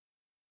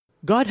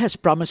God has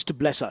promised to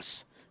bless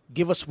us,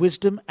 give us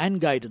wisdom and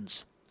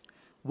guidance.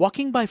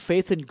 Walking by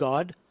faith in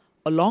God,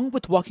 along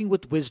with walking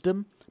with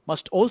wisdom,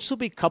 must also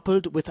be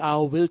coupled with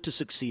our will to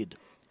succeed.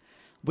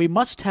 We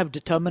must have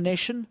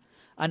determination,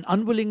 an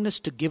unwillingness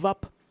to give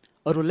up,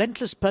 a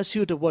relentless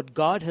pursuit of what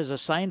God has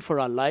assigned for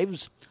our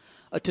lives,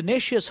 a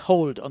tenacious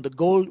hold on the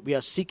goal we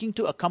are seeking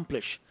to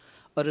accomplish,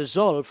 a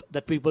resolve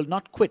that we will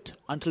not quit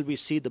until we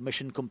see the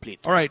mission complete.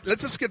 All right,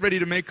 let's just get ready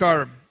to make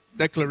our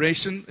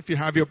declaration. If you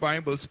have your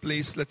Bibles,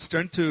 please, let's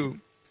turn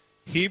to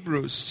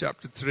Hebrews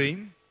chapter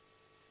 3,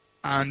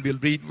 and we'll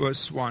read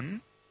verse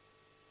 1.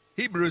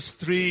 Hebrews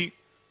 3,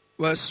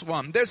 verse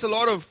 1. There's a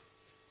lot of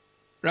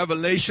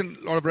revelation,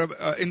 a lot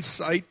of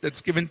insight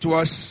that's given to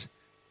us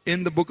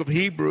in the book of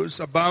Hebrews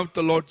about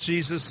the Lord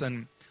Jesus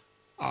and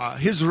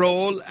his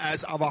role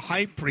as our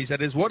high priest.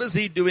 That is, what is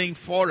he doing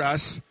for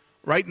us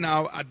right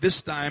now at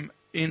this time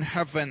in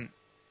heaven?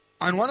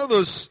 And one of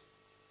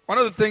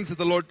the things that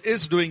the Lord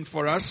is doing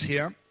for us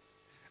here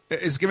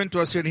is given to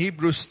us here in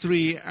Hebrews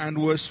 3 and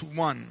verse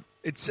 1.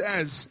 It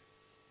says,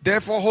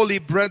 "Therefore, holy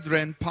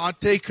brethren,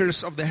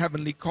 partakers of the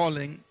heavenly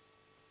calling,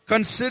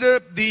 consider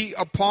the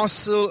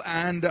apostle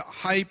and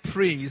high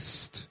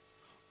priest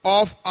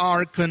of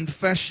our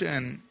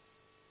confession,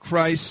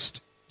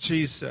 Christ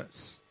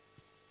Jesus."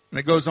 And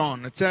it goes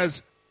on. It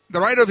says,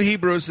 the writer of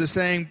Hebrews is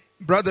saying,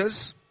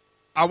 brothers,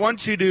 I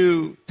want you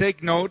to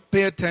take note,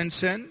 pay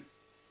attention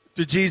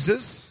to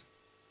Jesus,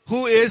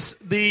 who is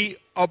the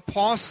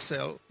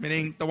apostle,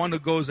 meaning the one who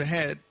goes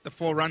ahead, the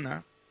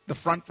forerunner, the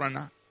front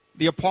runner,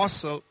 the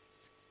apostle,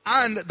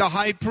 and the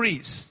high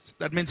priest.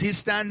 That means he's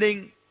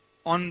standing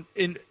on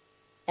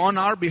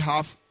our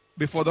behalf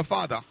before the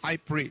Father, high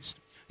priest.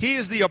 He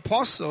is the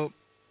apostle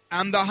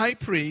and the high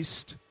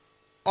priest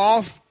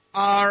of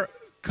our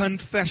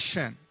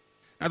confession.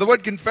 Now the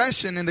word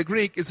confession in the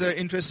Greek is an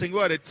interesting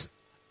word. It's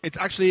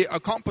actually a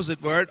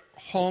composite word,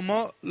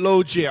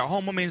 homologia.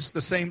 Homo means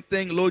the same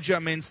thing, logia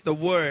means the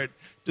word.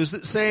 To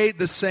say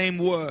the same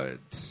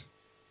words.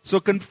 So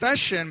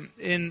confession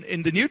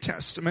in the New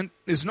Testament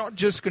is not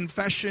just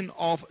confession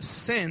of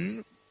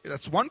sin,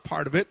 that's one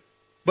part of it,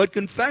 but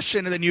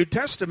confession in the New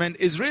Testament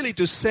is really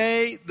to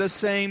say the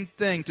same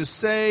thing, to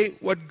say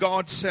what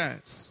God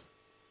says.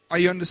 Are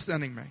you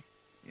understanding me?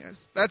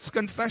 Yes, that's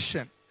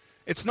confession.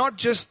 It's not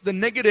just the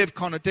negative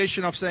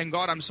connotation of saying,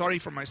 God, I'm sorry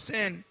for my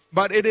sin,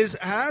 but it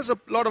has a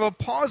lot of a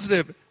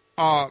positive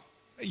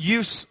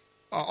use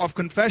of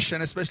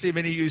confession, especially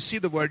when you see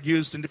the word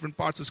used in different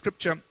parts of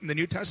Scripture in the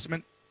New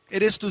Testament.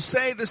 It is to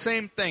say the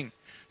same thing,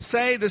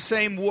 say the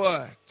same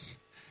word.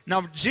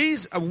 Now,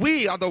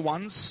 we are the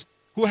ones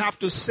who have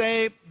to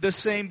say the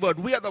same word.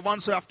 We are the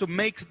ones who have to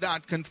make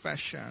that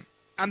confession.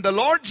 And the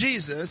Lord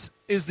Jesus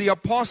is the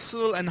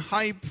apostle and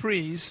high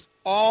priest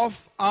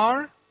of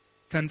our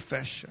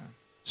confession.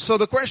 So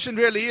the question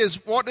really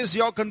is, what is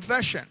your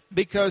confession?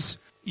 Because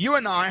you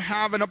and I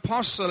have an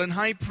apostle and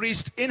high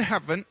priest in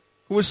heaven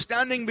who is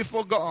standing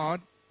before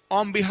God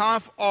on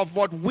behalf of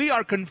what we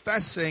are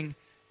confessing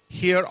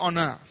here on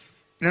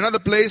earth. In another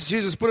place,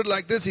 Jesus put it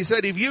like this. He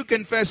said, if you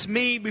confess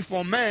me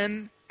before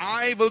men,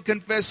 I will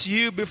confess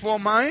you before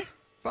my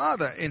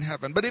Father in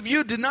heaven. But if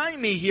you deny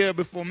me here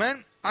before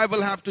men, I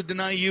will have to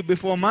deny you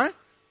before my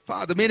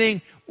Father.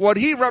 Meaning, what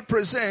he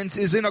represents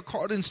is in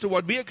accordance to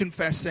what we are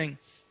confessing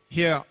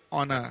here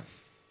on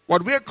earth.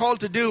 What we are called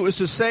to do is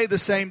to say the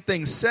same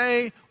thing.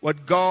 Say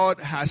what God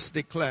has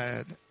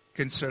declared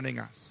concerning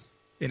us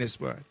in his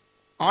word.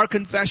 Our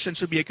confession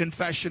should be a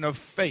confession of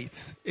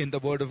faith in the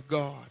word of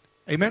God.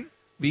 Amen?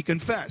 We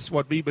confess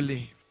what we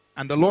believe.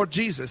 And the Lord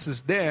Jesus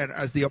is there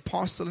as the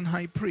apostle and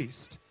high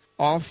priest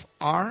of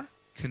our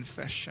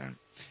confession.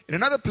 In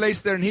another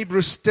place there in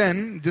Hebrews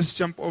 10, just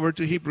jump over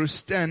to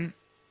Hebrews 10,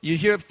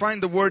 you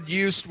find the word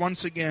used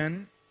once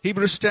again.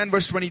 Hebrews 10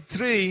 verse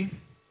 23,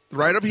 the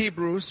writer of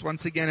Hebrews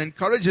once again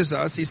encourages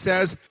us. He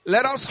says,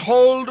 let us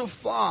hold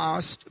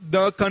fast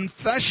the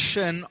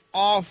confession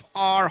of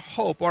our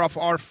hope or of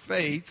our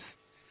faith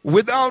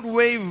without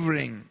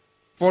wavering.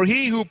 For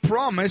he who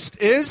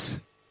promised is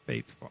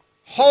faithful.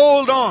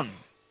 Hold on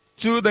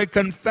to the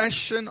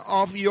confession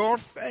of your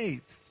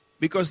faith,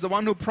 because the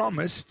one who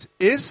promised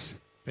is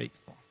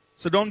faithful.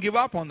 So don't give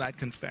up on that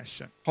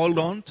confession. Hold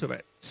on to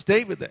it.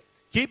 Stay with it.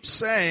 Keep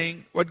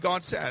saying what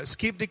God says.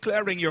 Keep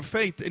declaring your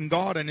faith in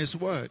God and his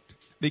word,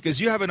 because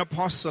you have an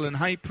apostle and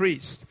high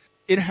priest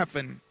in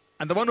heaven,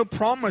 and the one who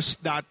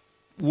promised that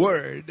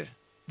word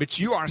which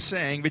you are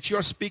saying, which you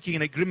are speaking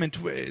in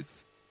agreement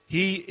with,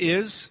 he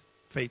is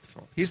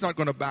faithful. He's not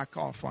going to back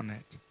off on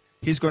it.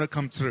 He's going to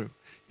come through.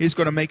 He's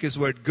going to make his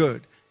word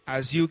good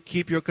as you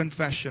keep your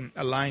confession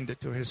aligned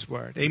to his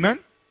word. Amen?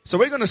 So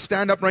we're going to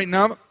stand up right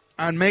now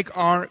and make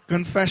our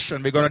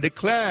confession. We're going to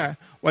declare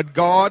what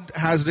God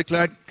has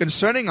declared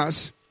concerning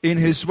us in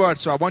his word.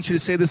 So I want you to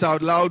say this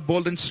out loud,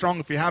 bold and strong.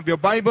 If you have your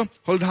Bible,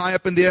 hold it high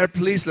up in the air,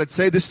 please. Let's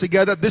say this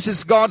together. This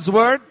is God's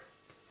word.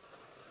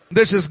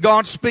 This is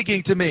God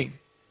speaking to me.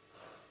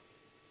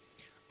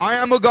 I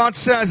am who God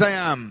says I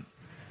am.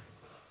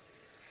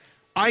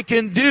 I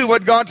can do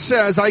what God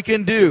says I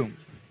can do.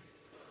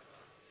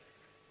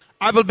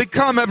 I will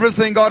become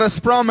everything God has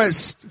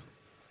promised.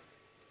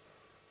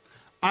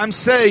 I'm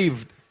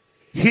saved,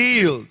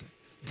 healed,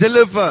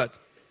 delivered,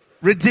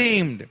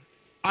 redeemed.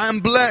 I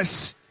am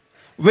blessed,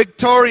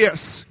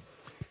 victorious,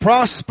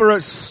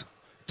 prosperous,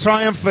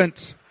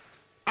 triumphant.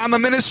 I'm a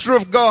minister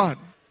of God,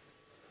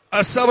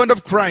 a servant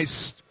of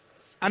Christ,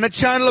 and a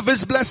channel of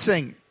His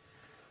blessing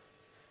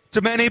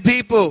to many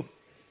people.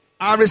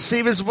 I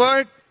receive His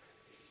word,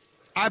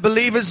 I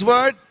believe His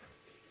word,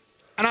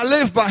 and I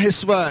live by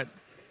His word.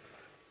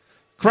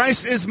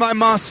 Christ is my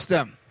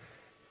master,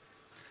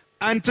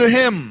 and to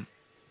Him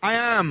I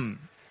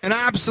am in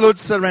absolute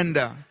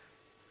surrender.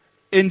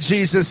 In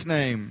Jesus'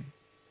 name,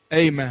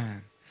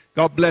 amen.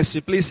 God bless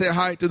you. Please say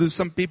hi to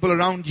some people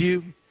around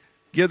you.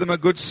 Give them a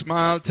good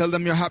smile. Tell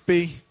them you're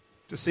happy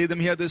to see them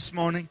here this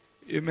morning.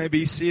 You may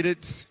be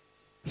seated.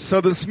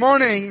 So this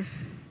morning,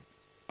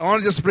 I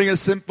want to just bring a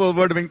simple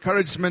word of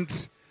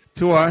encouragement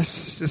to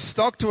us. Just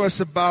talk to us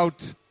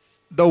about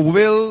the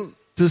will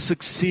to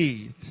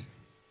succeed.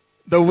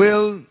 The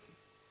will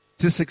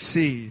to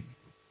succeed.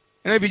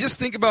 And if you just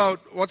think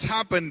about what's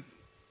happened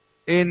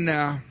in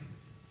the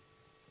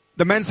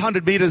men's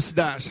 100 meters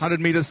dash, 100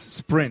 meters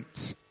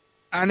sprint.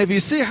 And if you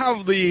see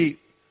how the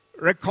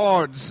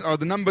records or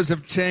the numbers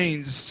have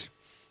changed,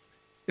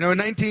 in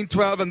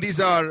 1912, and these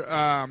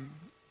are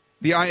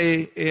the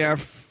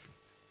IAAF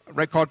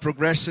record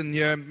progression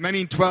here.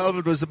 1912,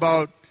 it was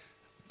about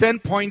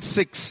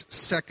 10.6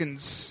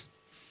 seconds.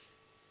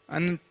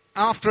 And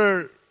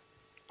after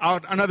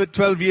another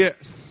 12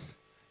 years,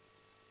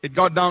 it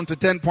got down to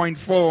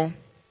 10.4.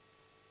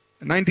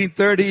 In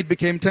 1930, it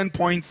became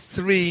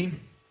 10.3.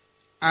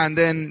 And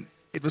then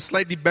it was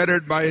slightly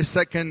bettered by a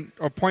second,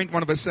 or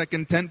 0.1 of a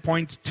second,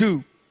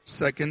 10.2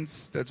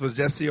 seconds. That was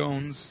Jesse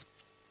Owens.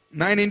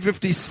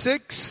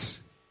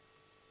 1956,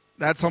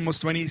 that's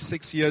almost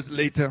 26 years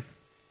later.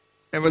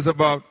 It was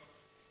about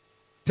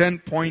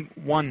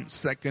 10.1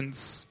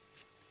 seconds.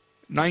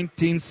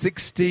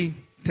 1960,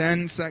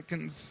 10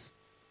 seconds.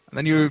 And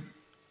then you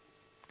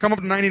come up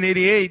to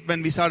 1988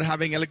 when we started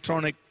having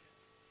electronic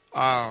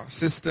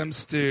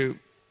systems to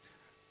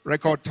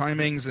record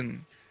timings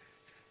and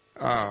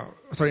that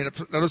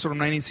was from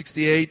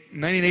 1968.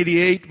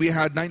 1988, we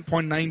had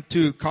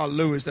 9.92 Carl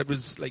Lewis. That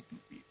was like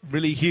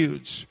really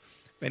huge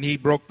when he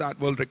broke that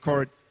world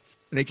record.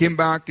 And he came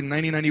back in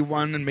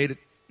 1991 and made it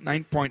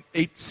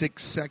 9.86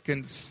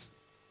 seconds.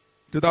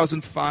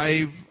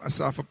 2005,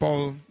 Asaf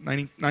Paul,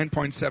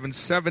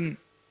 9.77.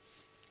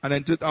 And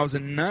then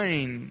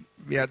 2009,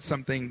 we had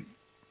something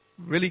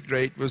really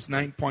great. It was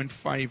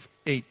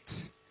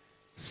 9.58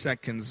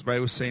 seconds by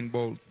Usain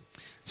Bolt.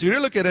 So you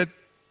really look at it,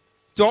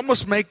 to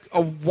almost make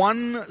a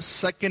 1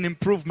 second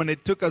improvement,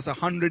 it took us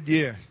 100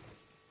 years.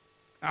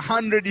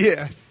 100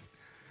 years.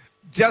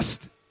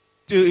 Just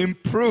to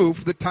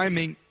improve the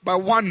timing by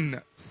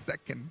 1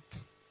 second.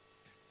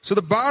 So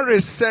the bar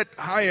is set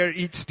higher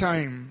each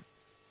time.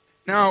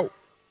 Now,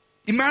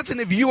 imagine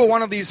if you were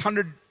one of these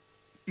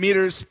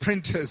 100-meter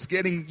sprinters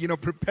getting,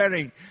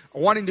 preparing,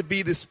 wanting to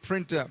be this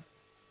sprinter,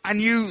 and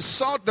you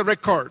saw the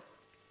record.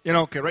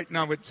 Okay, right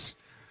now it's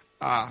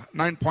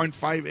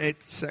 9.58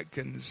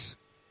 seconds.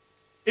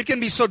 It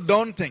can be so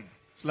daunting.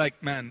 It's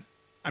like, man,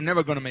 I'm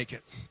never going to make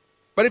it.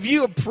 But if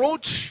you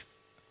approach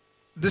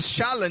this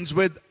challenge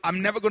with,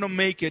 I'm never going to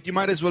make it, you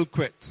might as well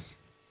quit.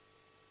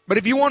 But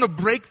if you want to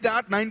break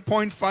that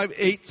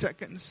 9.58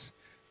 seconds,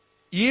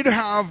 you need to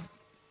have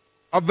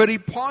a very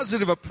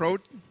positive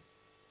approach.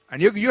 And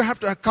you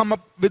have to come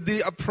up with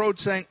the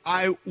approach saying,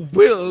 I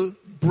will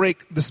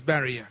break this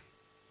barrier.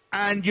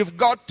 And you've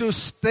got to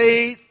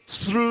stay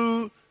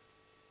through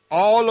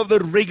all of the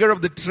rigor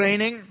of the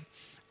training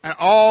and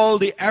all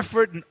the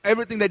effort and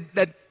everything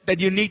that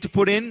you need to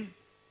put in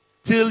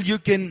till you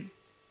can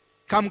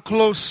come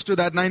close to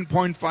that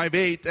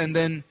 9.58 and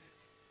then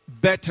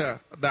better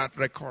that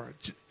record.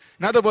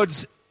 In other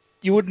words,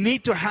 you would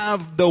need to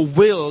have the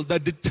will, the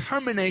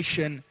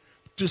determination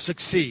to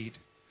succeed.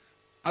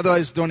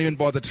 Otherwise, don't even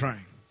bother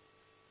trying.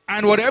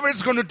 And whatever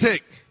it's going to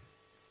take,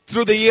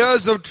 through the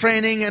years of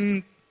training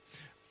and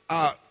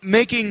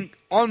making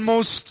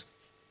almost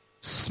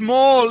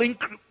small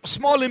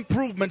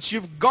improvements,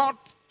 you've got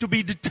to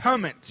be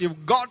determined.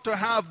 You've got to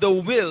have the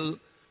will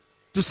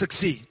to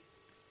succeed.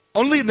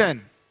 Only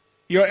then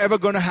you're ever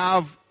going to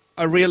have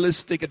a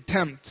realistic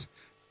attempt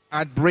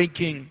at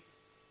breaking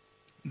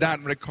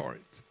that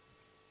record.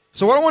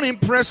 So what I want to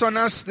impress on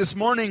us this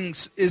morning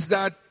is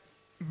that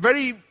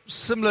very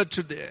similar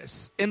to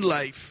this in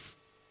life,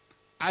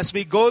 as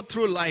we go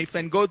through life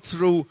and go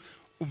through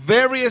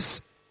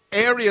various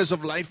areas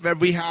of life where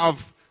we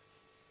have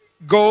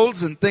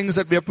goals and things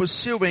that we are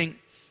pursuing,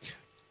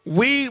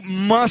 we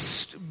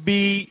must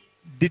be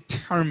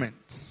determined.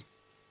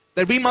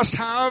 That we must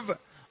have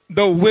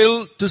the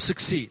will to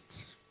succeed.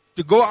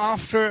 To go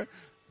after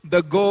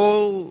the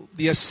goal,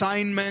 the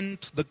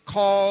assignment, the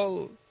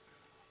call,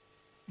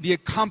 the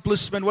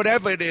accomplishment,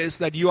 whatever it is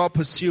that you are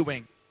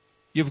pursuing.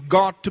 You've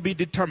got to be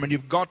determined.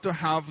 You've got to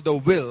have the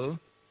will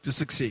to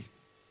succeed.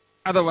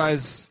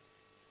 Otherwise,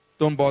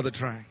 don't bother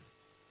trying.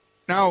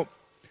 Now,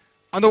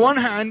 on the one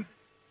hand,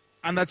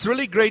 and that's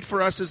really great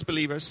for us as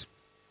believers,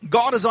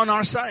 God is on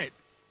our side.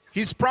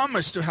 He's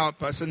promised to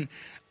help us. And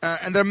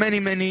there are many,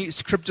 many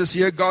scriptures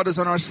here. God is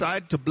on our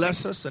side to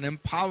bless us and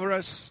empower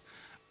us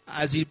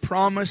as He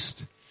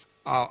promised.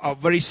 A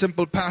very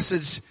simple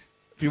passage,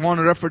 if you want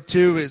to refer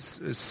to, is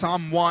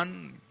Psalm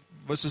 1,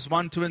 verses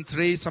 1, 2, and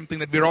 3, something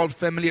that we're all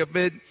familiar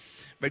with.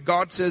 But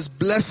God says,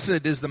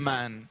 "Blessed is the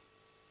man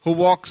who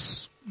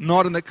walks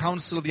not in the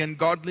counsel of the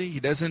ungodly. He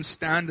doesn't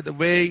stand in the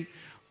way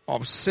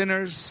of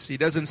sinners. He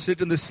doesn't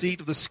sit in the seat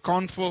of the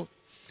scornful.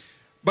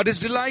 But his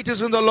delight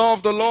is in the law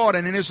of the Lord,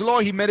 and in His law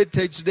he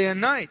meditates day and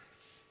night."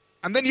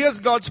 And then here's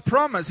God's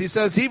promise. He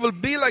says, "He will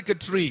be like a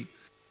tree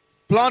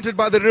planted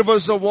by the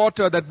rivers of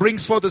water that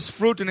brings forth its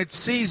fruit in its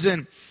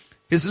season.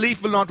 His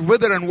leaf will not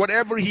wither, and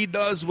whatever he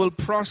does will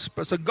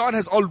prosper." So God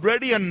has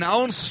already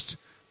announced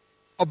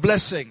a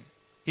blessing.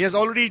 He has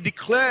already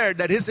declared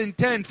that His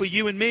intent for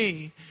you and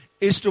me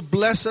is to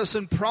bless us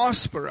and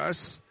prosper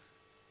us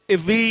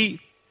if we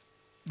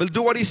will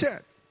do what He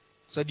said.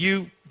 He said,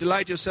 "You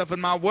delight yourself in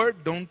my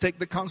word. Don't take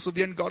the counsel of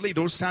the ungodly.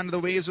 Don't stand in the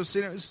ways of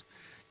sinners.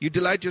 You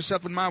delight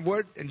yourself in my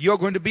word, and you're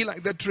going to be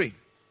like that tree.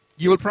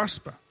 You will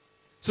prosper."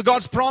 So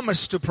God's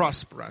promised to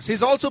prosper us.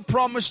 He's also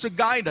promised to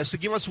guide us, to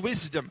give us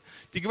wisdom,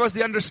 to give us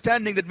the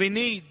understanding that we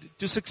need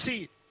to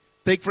succeed.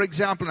 Take, for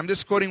example, I'm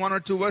just quoting one or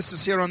two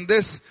verses here on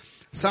this.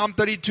 Psalm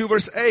 32,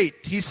 verse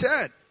 8. He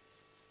said,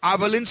 "I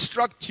will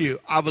instruct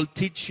you, I will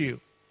teach you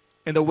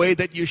in the way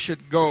that you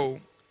should go.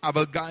 I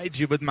will guide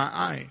you with my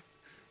eye."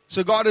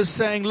 So God is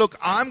saying, look,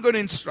 I'm going to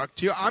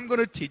instruct you, I'm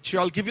going to teach you,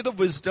 I'll give you the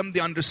wisdom,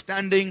 the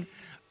understanding,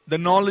 the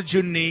knowledge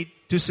you need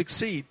to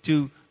succeed,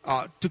 to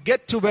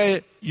get to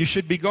where you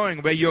should be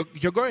going, where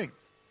you're going.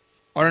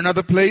 Or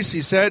another place,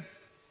 he said,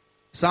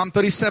 Psalm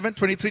 37,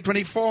 23,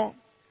 24,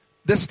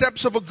 "The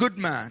steps of a good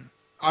man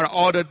are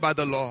ordered by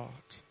the Lord,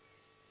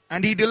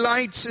 and he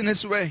delights in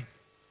his way.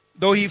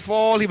 Though he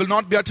fall, he will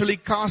not be utterly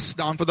cast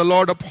down, for the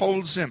Lord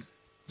upholds him."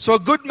 So a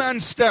good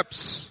man's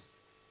steps,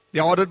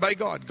 they're ordered by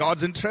God.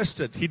 God's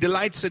interested. He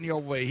delights in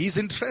your way. He's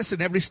interested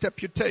in every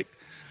step you take.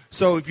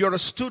 So if you're a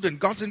student,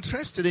 God's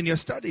interested in your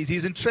studies.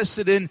 He's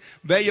interested in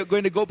where you're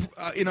going to go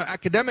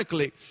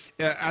academically.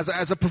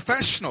 As a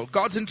professional,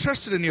 God's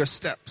interested in your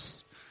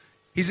steps.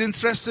 He's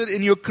interested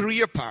in your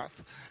career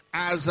path.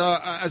 As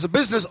a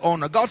business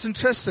owner, God's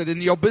interested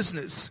in your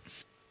business.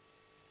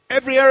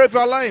 Every area of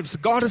our lives,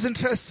 God is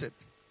interested.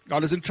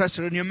 God is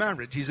interested in your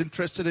marriage. He's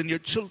interested in your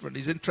children.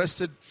 He's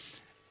interested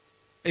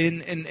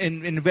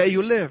in where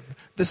you live.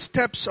 The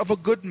steps of a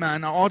good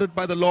man are ordered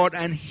by the Lord,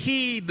 and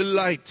He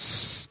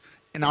delights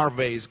in our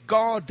ways.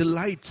 God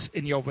delights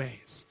in your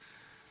ways.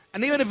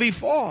 And even if we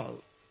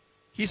fall,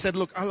 He said,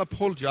 look, I'll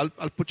uphold you.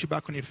 I'll put you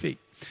back on your feet.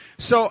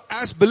 So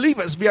as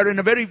believers, we are in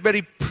a very,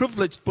 very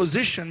privileged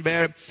position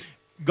where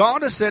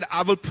God has said,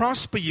 I will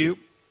prosper you.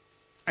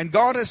 And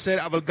God has said,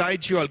 I will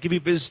guide you. I'll give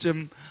you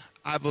wisdom.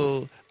 I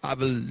will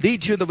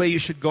lead you the way you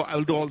should go. I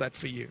will do all that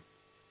for you.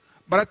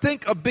 But I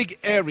think a big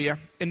area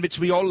in which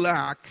we all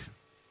lack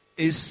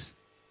is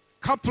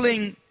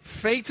coupling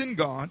faith in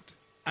God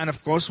and,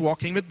 of course,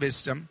 walking with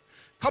wisdom.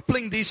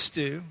 Coupling these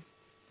two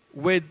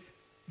with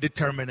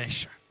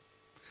determination.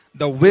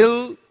 The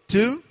will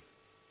to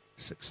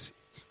succeed.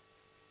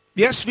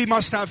 Yes, we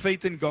must have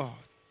faith in God.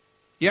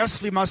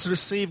 Yes, we must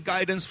receive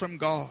guidance from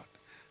God.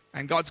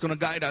 And God's going to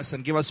guide us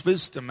and give us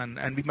wisdom.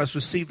 And we must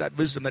receive that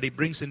wisdom that He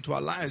brings into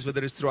our lives,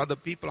 whether it's through other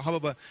people,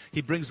 however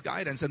He brings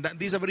guidance. And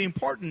these are very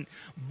important.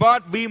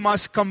 But we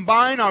must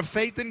combine our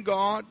faith in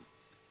God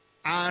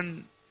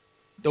and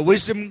the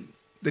wisdom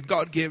that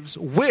God gives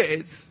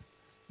with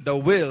the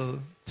will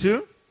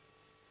to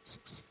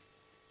succeed.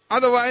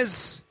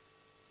 Otherwise,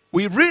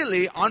 we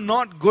really are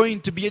not going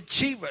to be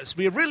achievers.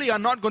 We really are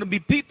not going to be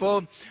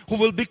people who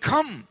will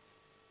become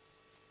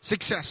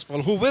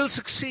successful, who will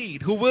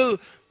succeed, who will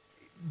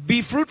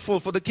be fruitful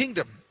for the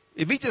kingdom.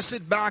 If we just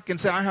sit back and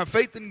say, I have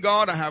faith in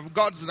God, I have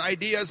God's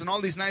ideas and all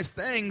these nice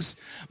things,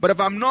 but if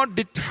I'm not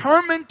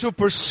determined to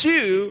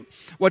pursue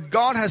what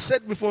God has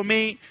set before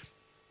me,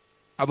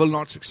 I will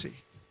not succeed.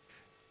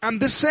 And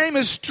the same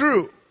is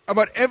true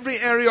about every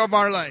area of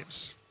our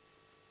lives.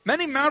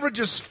 Many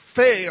marriages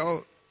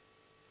fail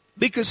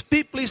because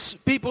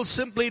people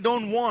simply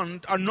don't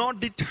want, are not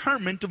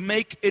determined to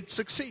make it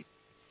succeed.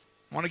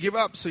 Want to give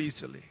up so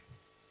easily.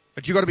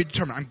 But you got to be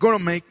determined. I'm going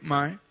to make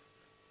my...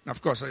 Now,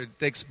 of course, it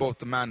takes both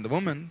the man and the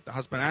woman, the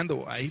husband and the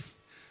wife.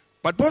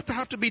 But both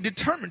have to be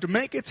determined to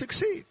make it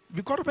succeed.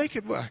 We've got to make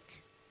it work.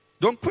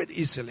 Don't quit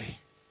easily.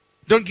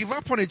 Don't give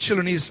up on your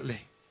children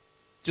easily.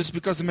 Just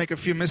because they make a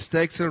few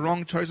mistakes or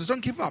wrong choices,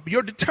 don't give up.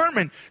 You're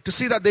determined to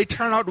see that they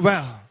turn out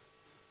well.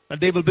 That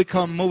they will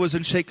become movers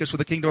and shakers for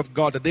the kingdom of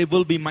God. That they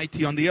will be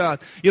mighty on the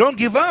earth. You don't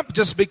give up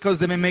just because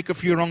they may make a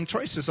few wrong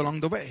choices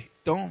along the way.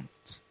 Don't.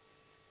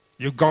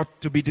 You've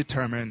got to be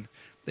determined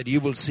that you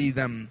will see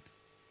them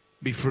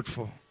be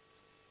fruitful.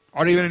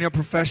 Or even in your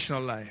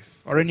professional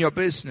life. Or in your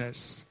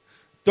business.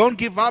 Don't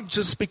give up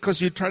just because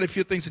you tried a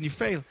few things and you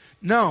fail.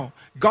 No.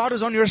 God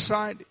is on your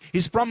side.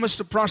 He's promised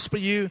to prosper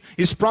you.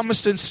 He's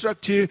promised to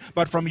instruct you.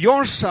 But from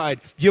your side,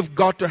 you've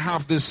got to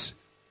have this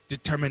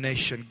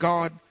determination.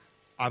 God,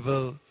 I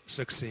will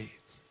succeed.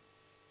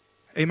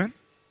 Amen?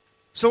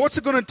 So what's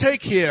it going to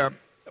take here?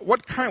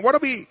 What are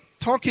we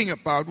talking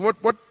about?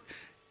 What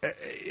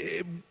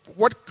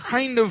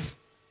kind of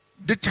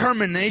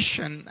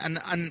determination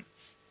and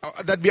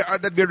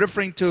that we're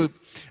referring to?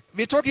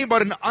 We're talking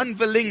about an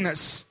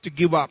unwillingness to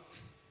give up.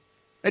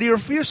 That you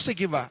refuse to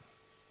give up.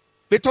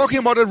 We're talking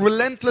about a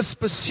relentless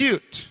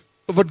pursuit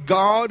of what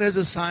God has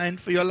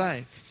assigned for your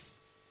life.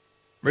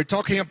 We're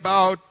talking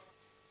about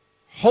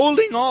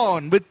holding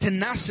on with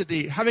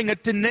tenacity, having a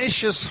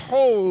tenacious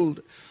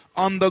hold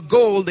on the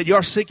goal that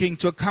you're seeking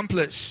to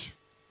accomplish,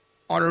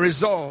 or a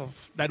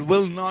resolve that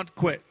will not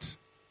quit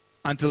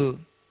until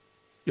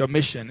your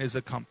mission is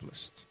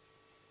accomplished.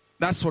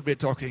 That's what we're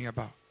talking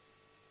about.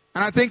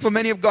 And I think for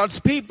many of God's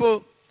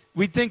people,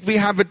 we think we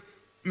have it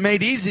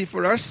made easy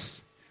for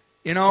us.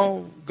 You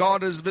know,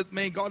 God is with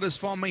me, God is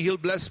for me, He'll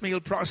bless me,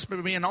 He'll prosper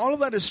me, and all of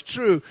that is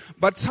true.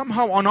 But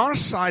somehow on our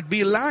side,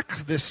 we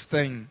lack this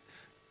thing,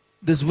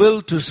 this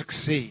will to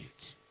succeed.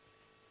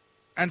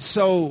 And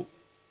so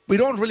we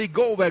don't really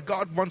go where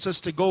God wants us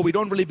to go. We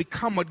don't really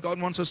become what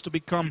God wants us to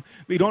become.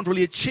 We don't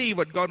really achieve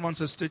what God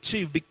wants us to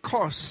achieve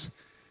because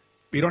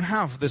we don't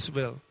have this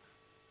will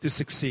to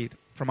succeed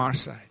from our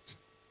side.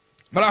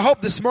 But I hope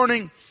this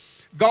morning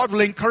God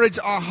will encourage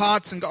our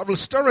hearts and God will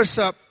stir us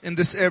up in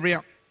this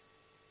area.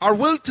 Our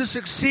will to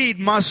succeed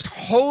must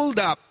hold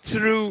up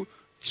through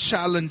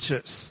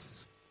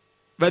challenges.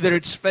 Whether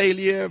it's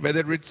failure,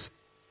 whether it's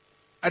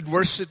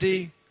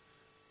adversity,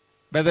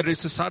 whether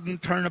it's a sudden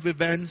turn of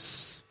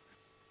events,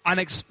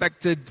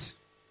 unexpected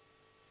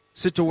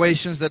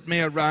situations that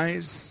may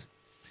arise.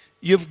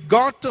 You've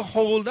got to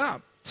hold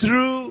up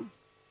through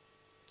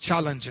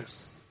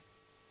challenges.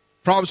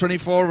 Proverbs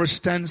 24 verse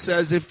 10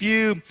 says, if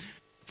you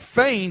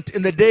faint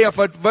in the day of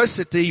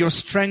adversity, your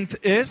strength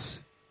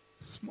is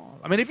small.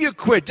 I mean, if you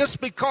quit just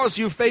because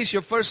you face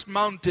your first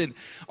mountain,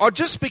 or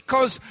just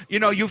because,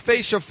 you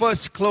face your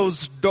first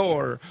closed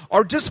door,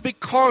 or just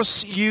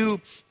because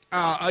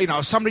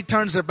somebody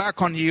turns their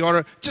back on you,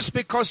 or just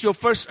because your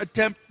first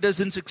attempt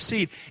doesn't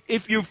succeed.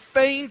 If you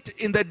faint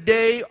in the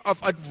day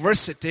of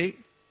adversity,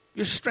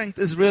 your strength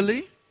is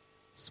really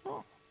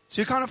small.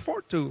 So you can't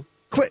afford to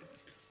quit.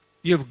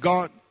 You've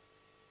got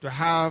to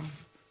have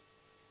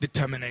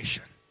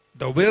determination,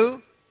 the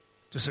will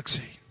to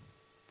succeed.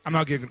 I'm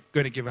not going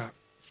to give up.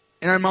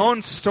 And in my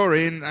own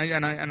story, and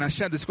I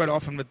share this quite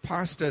often with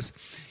pastors,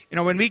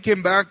 when we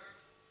came back,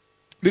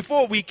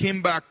 before we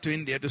came back to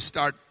India to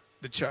start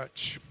the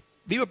church,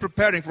 we were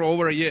preparing for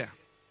over a year.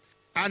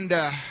 And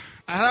I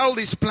had all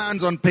these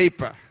plans on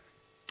paper.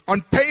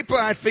 On paper,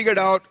 I figured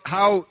out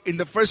how in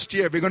the first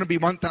year we're going to be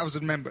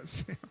 1,000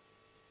 members.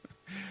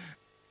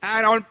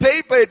 And on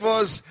paper, it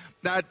was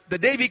that the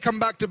day we come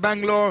back to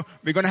Bangalore,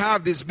 we're going to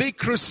have this big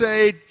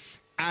crusade,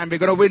 and we're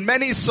going to win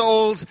many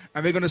souls,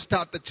 and we're going to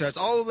start the church.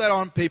 All that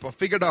on paper,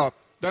 figured out.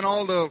 Then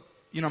all the,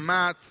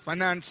 maths,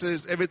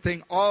 finances,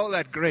 everything, all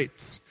that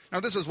great. Now,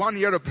 this was 1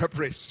 year of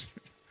preparation.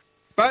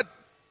 But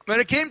when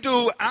it came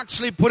to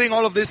actually putting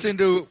all of this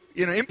into,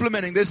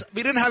 implementing this,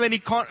 we didn't have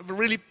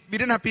we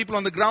didn't have people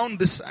on the ground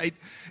this side,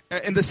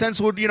 in the sense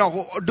would,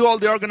 who do all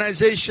the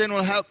organization,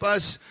 will help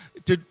us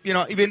to,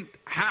 even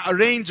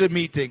arrange a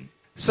meeting.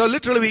 So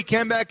literally we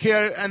came back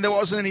here and there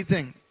wasn't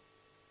anything.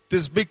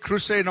 This big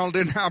crusade and all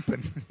didn't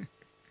happen.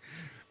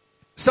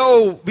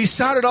 So we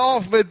started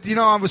off with,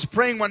 I was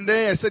praying one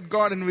day. I said,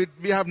 God, and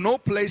we have no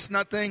place,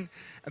 nothing.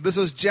 And this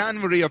was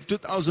January of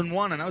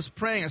 2001. And I was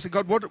praying. I said,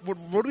 God, what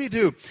do we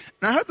do?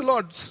 And I heard the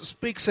Lord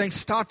speak saying,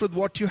 start with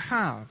what you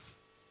have.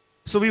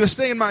 So we were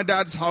staying in my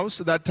dad's house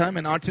at that time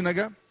in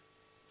Artinagar.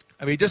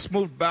 And we just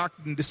moved back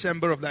in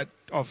December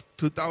of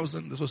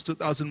 2000. This was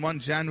 2001,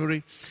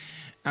 January.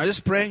 And I was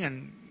just praying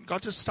and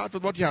God said, start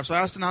with what you have. So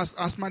I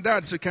asked my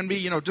dad, so can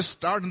we, just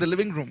start in the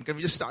living room? Can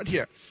we just start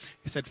here?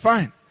 He said,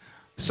 fine.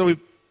 So we,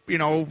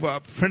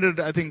 printed,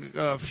 I think,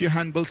 a few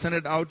handbills, sent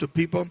it out to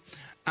people.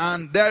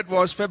 And that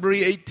was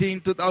February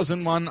 18,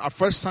 2001, our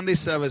first Sunday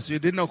service. We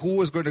didn't know who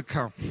was going to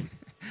come.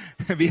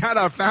 We had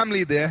our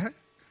family there.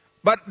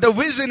 But the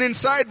vision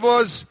inside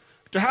was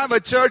to have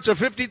a church of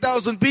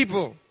 50,000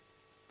 people.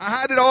 I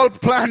had it all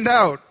planned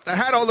out. I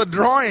had all the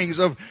drawings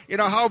of,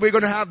 how we're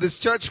going to have this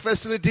church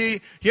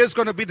facility. Here's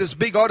going to be this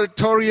big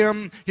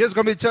auditorium. Here's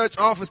going to be church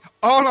office.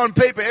 All on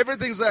paper.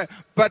 Everything's there.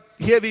 But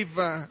here we've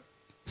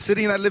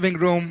sitting in that living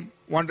room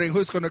wondering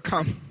who's going to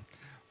come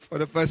for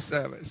the first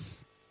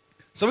service.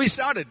 So we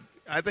started.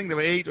 I think there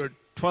were 8 or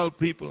 12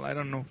 people. I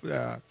don't know.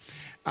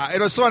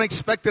 It was so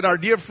unexpected. Our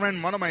dear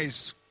friend, one of my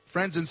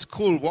friends in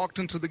school, walked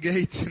into the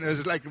gate. And it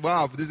was like,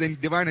 wow, this is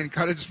divine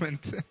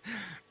encouragement.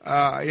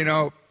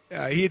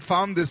 He had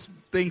found this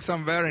thing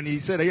somewhere, and he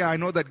said, yeah, I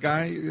know that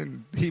guy,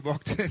 and he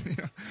walked in.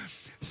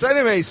 So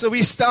anyway, so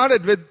we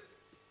started with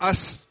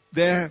us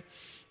there,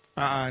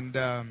 and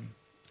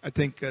I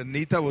think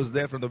Neeta was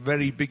there from the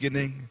very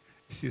beginning.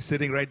 She's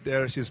sitting right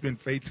there. She's been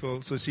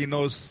faithful, so she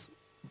knows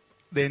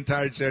the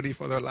entire journey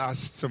for the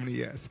last so many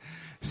years.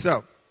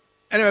 So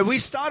anyway, we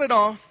started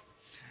off,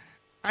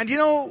 and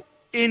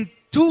in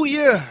 2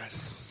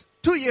 years,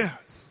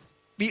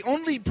 we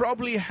only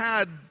probably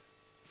had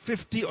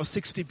 50 or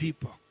 60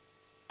 people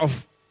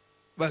of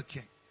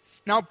working.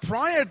 Now,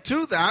 prior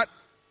to that,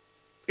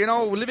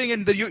 living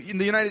in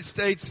the United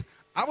States,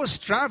 I was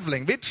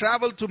traveling. We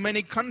traveled to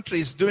many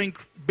countries doing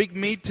big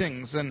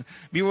meetings, and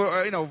we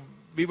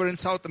were in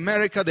South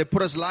America. They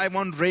put us live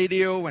on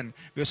radio, and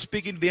we were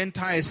speaking to the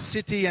entire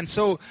city. And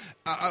so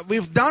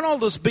we've done all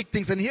those big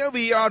things. And here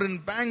we are in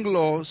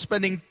Bangalore,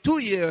 spending 2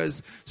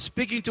 years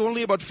speaking to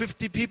only about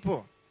 50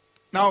 people.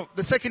 Now,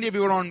 the second year we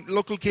were on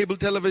local cable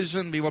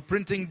television. We were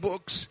printing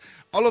books.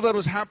 All of that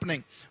was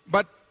happening.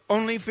 But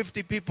only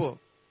 50 people,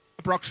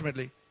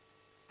 approximately,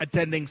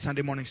 attending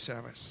Sunday morning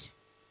service.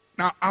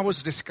 Now, I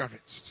was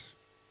discouraged.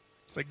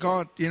 It's like,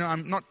 God,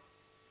 I'm not,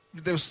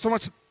 there was so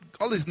much,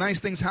 all these nice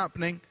things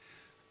happening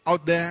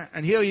out there,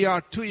 and here we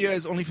are, 2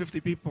 years, only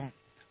 50 people.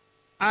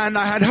 And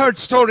I had heard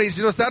stories,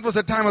 that was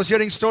the time I was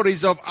hearing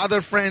stories of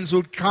other friends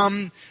who'd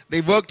come,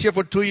 they worked here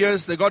for 2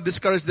 years, they got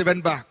discouraged, they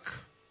went back.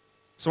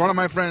 So one of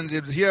my friends, he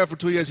was here for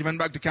 2 years, he went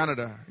back to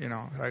Canada.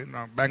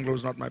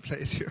 Bangalore's not my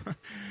place here.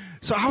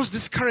 So I was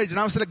discouraged, and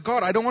I was like,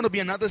 God, I don't want to be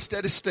another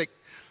statistic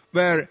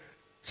where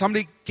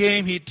somebody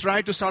came, he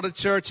tried to start a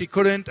church, he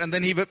couldn't, and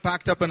then he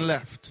packed up and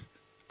left.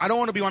 I don't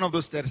want to be one of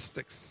those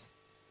statistics.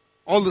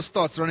 All those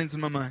thoughts running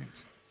through my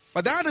mind.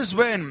 But that is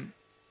when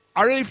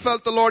I really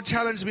felt the Lord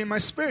challenge me in my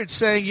spirit,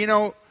 saying,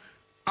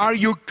 are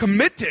you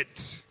committed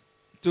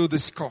to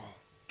this call?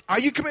 Are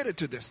you committed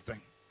to this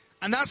thing?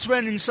 And that's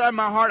when inside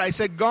my heart I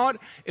said, God,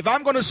 if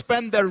I'm going to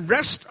spend the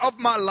rest of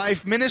my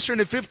life ministering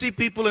to 50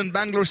 people in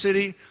Bangalore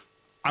City,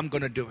 I'm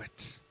going to do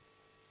it.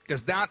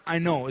 Because that I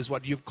know is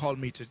what you've called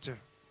me to do.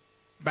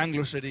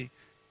 Bangalore City,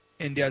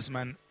 India as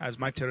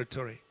my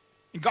territory.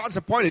 And God's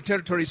appointed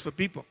territories for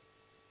people.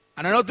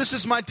 And I know this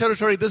is my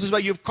territory, this is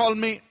where you've called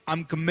me.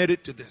 I'm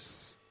committed to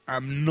this.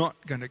 I'm not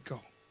going to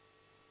go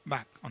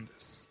back on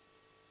this.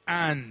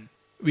 And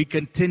we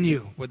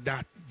continue with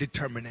that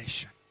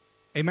determination.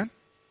 Amen?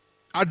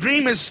 Our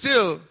dream is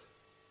still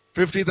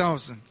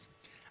 50,000.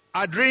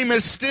 Our dream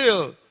is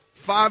still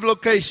 5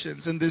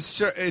 locations in this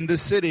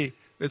city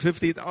with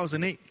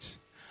 50,000 each.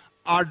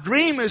 Our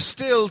dream is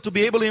still to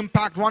be able to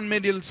impact 1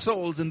 million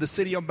souls in the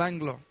city of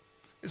Bangalore.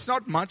 It's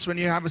not much when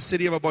you have a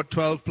city of about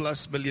 12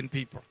 plus million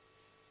people.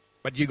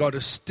 But you got to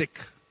stick.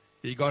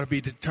 You got to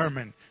be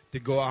determined to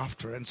go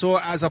after. And so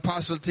as a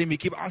pastoral team, we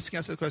keep asking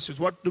ourselves questions.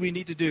 What do we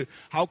need to do?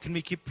 How can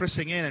we keep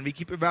pressing in? And we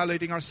keep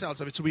evaluating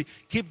ourselves. So we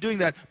keep doing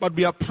that. But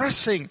we are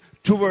pressing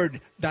toward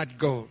that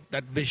goal,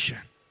 that vision.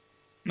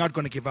 Not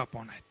going to give up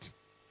on it.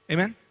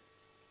 Amen?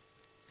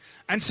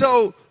 And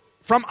so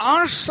from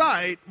our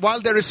side,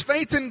 while there is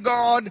faith in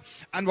God,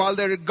 and while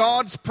there is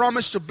God's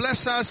promise to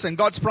bless us, and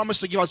God's promise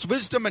to give us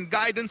wisdom and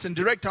guidance and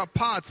direct our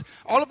paths,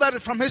 all of that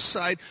is from His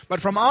side.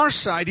 But from our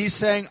side, He's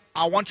saying,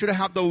 I want you to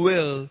have the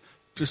will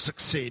to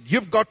succeed.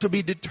 You've got to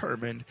be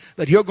determined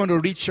that you're going to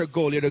reach your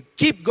goal. You have to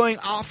keep going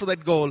after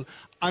that goal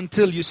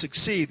until you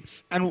succeed.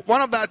 And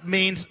one of that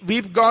means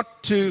we've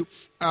got to,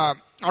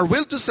 our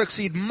will to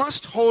succeed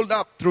must hold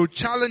up through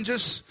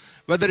challenges,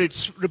 whether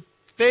it's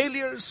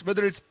failures,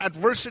 whether it's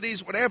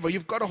adversities, whatever,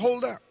 you've got to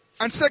hold up.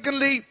 And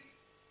secondly,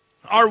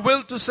 our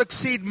will to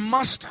succeed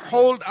must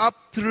hold up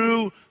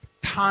through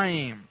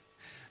time.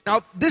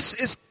 Now, this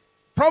is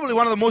probably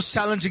one of the most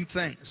challenging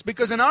things,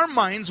 because in our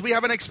minds, we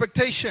have an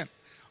expectation.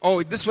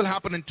 Oh, this will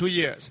happen in 2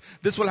 years.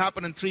 This will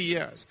happen in 3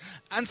 years.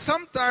 And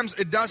sometimes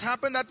it does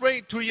happen that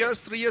way. 2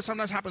 years, 3 years,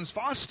 sometimes happens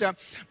faster.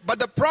 But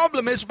the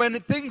problem is when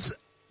things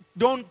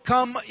don't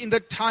come in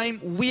the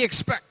time we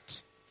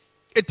expect.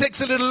 It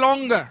takes a little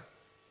longer.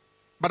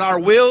 But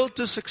our will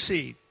to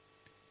succeed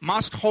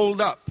must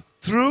hold up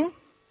through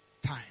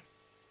time.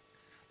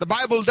 The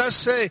Bible does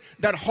say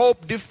that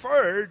hope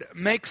deferred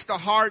makes the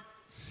heart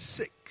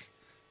sick.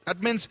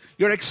 That means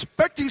you're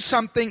expecting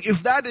something.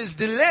 If that is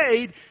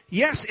delayed,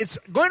 yes, it's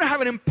going to have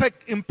an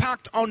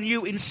impact on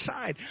you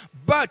inside.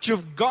 But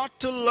you've got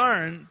to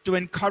learn to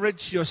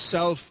encourage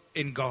yourself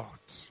in God.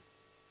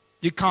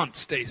 You can't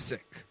stay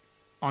sick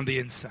on the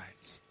inside.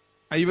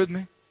 Are you with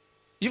me?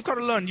 You've got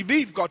to learn.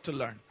 We've got to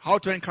learn how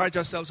to encourage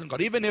ourselves in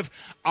God. Even if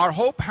our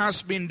hope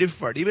has been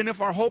deferred, even if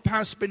our hope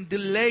has been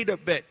delayed a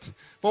bit,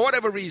 for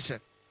whatever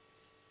reason.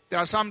 There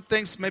are some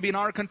things maybe in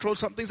our control,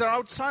 some things are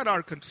outside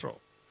our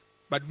control.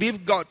 But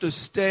we've got to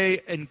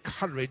stay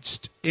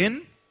encouraged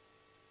in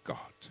God.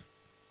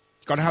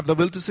 You've got to have the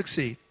will to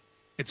succeed.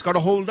 It's got to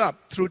hold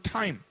up through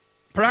time.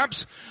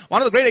 Perhaps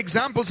one of the great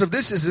examples of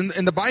this is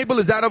in the Bible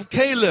is that of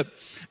Caleb.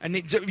 And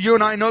you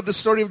and I know the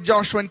story of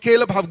Joshua and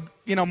Caleb,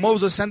 how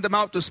Moses sent them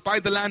out to spy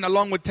the land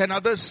along with 10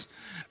 others.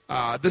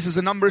 This is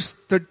in Numbers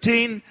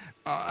 13.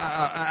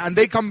 And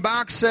they come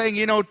back saying,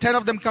 10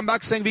 of them come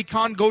back saying, we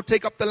can't go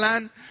take up the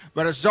land.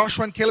 Whereas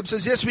Joshua and Caleb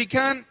says, yes, we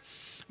can.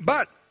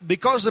 But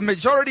because the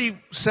majority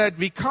said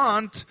we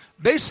can't,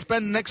 they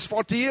spend the next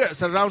 40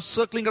 years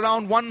circling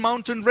around one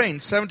mountain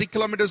range, 70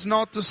 kilometers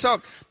north to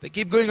south. They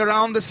keep going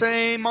around the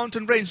same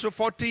mountain range for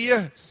 40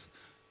 years.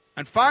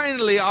 And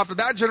finally, after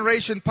that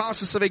generation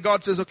passes away,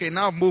 God says, okay,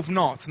 now move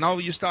north. Now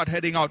you start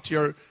heading out to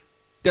your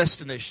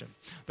destination.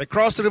 They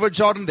cross the river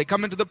Jordan, they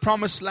come into the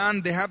promised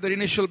land, they have their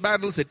initial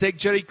battles, they take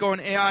Jericho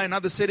and Ai and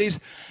other cities,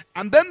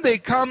 and then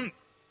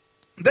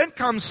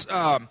comes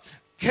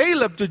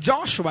Caleb to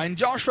Joshua in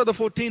Joshua the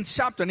 14th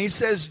chapter, and he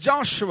says,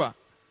 Joshua,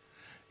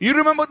 you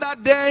remember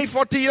that day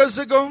 40 years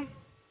ago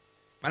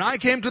when I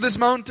came to this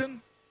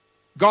mountain?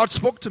 God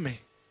spoke to me.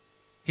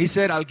 He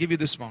said, I'll give you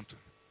this mountain.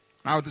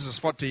 Now this is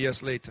 40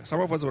 years later. Some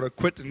of us would have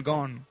quit and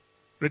gone,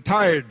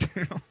 retired.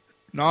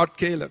 Not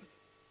Caleb.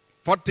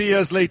 40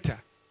 years later,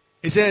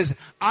 he says,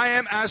 I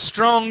am as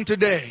strong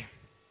today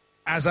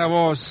as I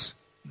was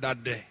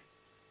that day.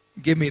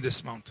 Give me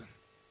this mountain.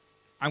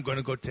 I'm going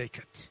to go take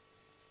it.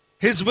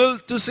 His will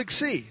to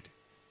succeed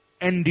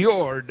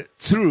endured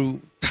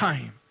through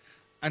time.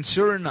 And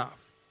sure enough,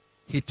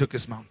 he took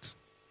his mountain.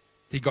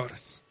 He got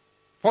it.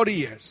 40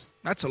 years.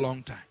 That's a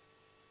long time.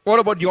 What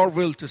about your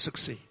will to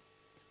succeed?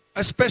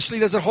 Especially,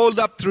 does it hold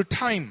up through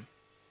time?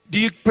 Do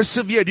you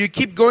persevere? Do you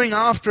keep going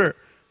after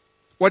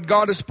what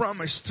God has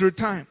promised through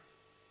time?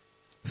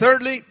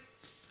 Thirdly,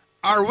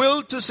 our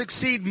will to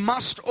succeed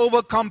must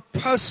overcome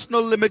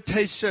personal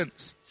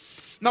limitations.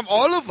 Now,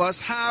 all of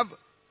us have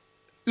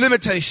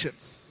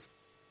limitations,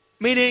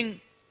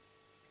 meaning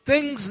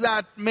things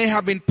that may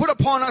have been put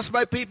upon us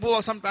by people,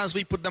 or sometimes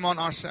we put them on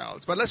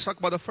ourselves. But let's talk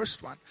about the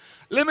first one.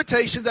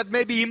 Limitations that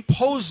may be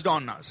imposed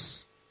on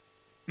us.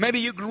 Maybe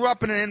you grew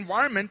up in an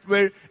environment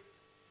where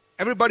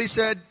everybody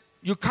said,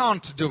 you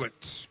can't do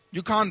it.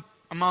 You can't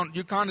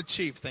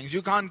achieve things.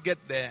 You can't get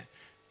there.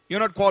 You're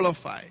not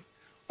qualified.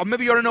 Or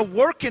maybe you're in a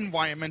work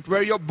environment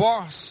where your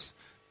boss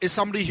is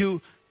somebody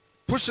who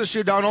pushes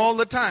you down all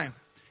the time.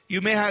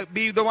 You may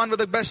be the one with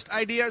the best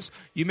ideas.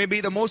 You may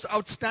be the most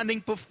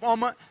outstanding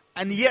performer.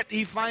 And yet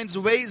he finds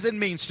ways and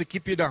means to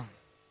keep you down.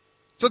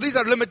 So these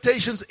are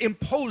limitations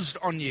imposed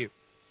on you.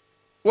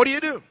 What do?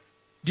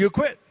 Do you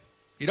quit?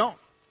 You don't.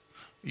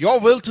 Your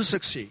will to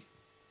succeed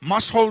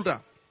must hold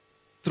up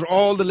through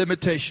all the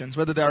limitations,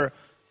 whether they're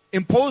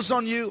imposed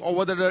on you or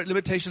whether they're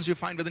limitations you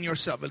find within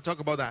yourself. We'll talk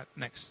about that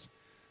next.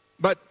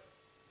 But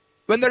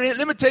when there are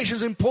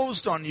limitations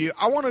imposed on you,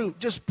 I want to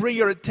just bring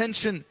your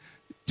attention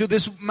to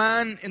this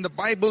man in the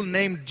Bible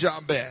named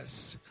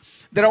Jabez.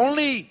 There are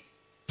only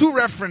 2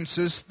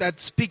 references that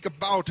speak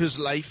about his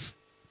life,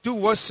 2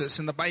 verses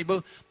in the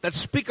Bible that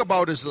speak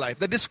about his life,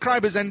 that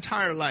describe his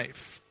entire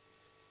life.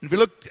 If you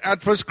look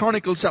at 1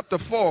 Chronicles chapter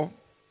 4,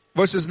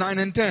 verses 9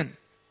 and 10.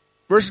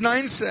 Verse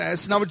 9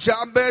 says, Now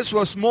Jabez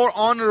was more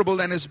honorable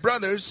than his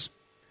brothers,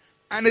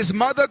 and his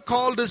mother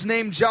called his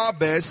name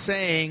Jabez,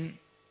 saying,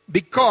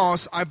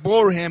 Because I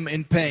bore him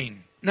in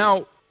pain.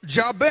 Now,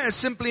 Jabez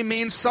simply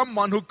means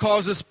someone who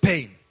causes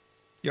pain.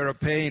 You're a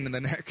pain in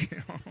the neck, you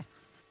know.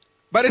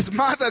 But his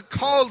mother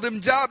called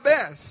him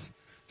Jabez,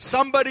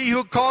 somebody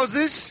who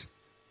causes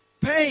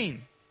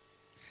pain.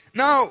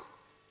 Now,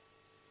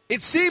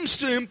 it seems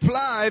to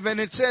imply when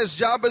it says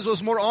Jabez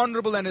was more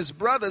honorable than his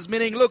brothers,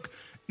 meaning, look,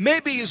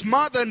 maybe his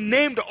mother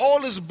named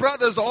all his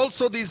brothers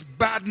also these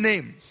bad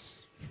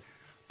names.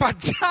 But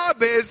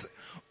Jabez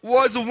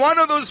was one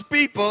of those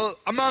people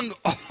among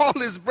all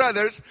his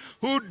brothers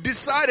who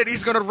decided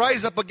he's going to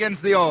rise up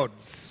against the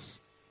odds.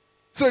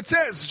 So it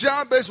says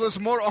Jabez was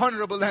more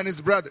honorable than his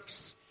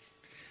brothers.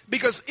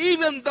 Because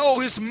even though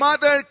his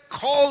mother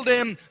called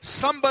him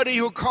somebody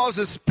who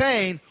causes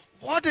pain,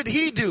 what did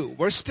he do?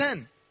 Verse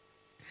 10.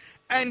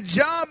 And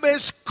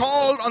Jabez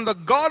called on the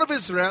God of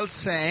Israel,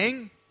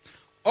 saying,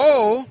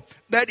 Oh,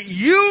 that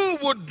you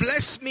would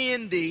bless me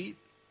indeed,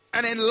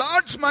 and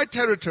enlarge my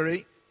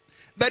territory,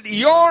 that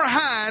your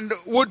hand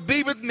would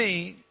be with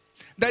me,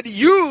 that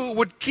you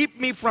would keep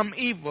me from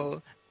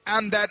evil,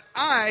 and that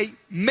I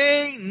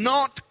may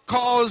not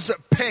cause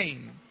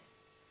pain.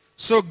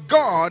 So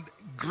God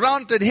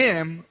granted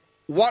him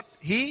what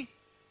he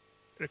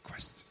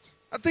requested.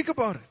 Now think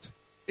about it.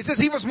 It says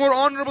he was more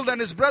honorable than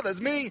his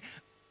brothers, meaning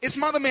his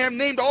mother may have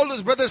named all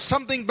his brothers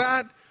something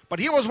bad, but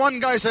here was one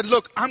guy who said,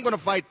 look, I'm going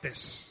to fight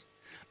this.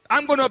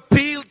 I'm going to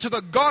appeal to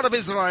the God of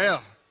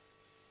Israel.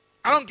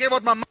 I don't care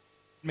what my mom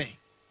told me.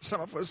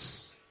 Some of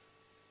us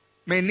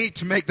may need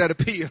to make that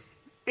appeal.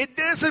 It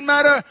doesn't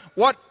matter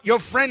what your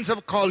friends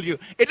have called you.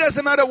 It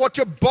doesn't matter what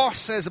your boss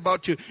says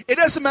about you. It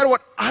doesn't matter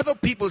what other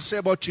people say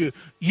about you.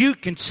 You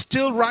can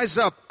still rise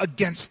up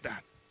against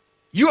that.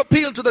 You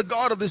appeal to the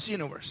God of this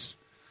universe.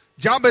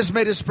 Jabez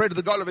made his prayer to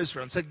the God of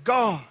Israel and said,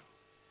 God,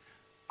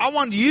 I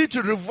want you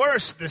to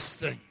reverse this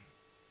thing.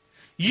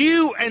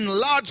 You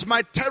enlarge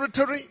my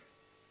territory.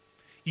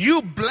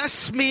 You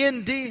bless me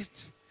indeed.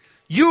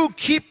 You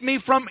keep me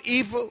from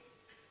evil.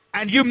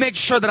 And you make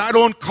sure that I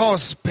don't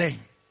cause pain.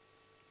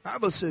 The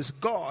Bible says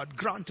God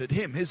granted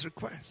him his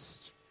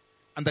request.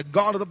 And the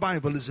God of the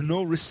Bible is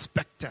no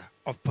respecter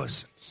of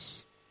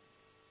persons.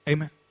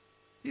 Amen.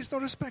 He's no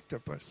respecter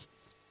of persons.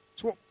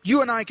 So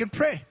you and I can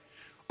pray.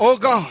 Oh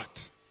God,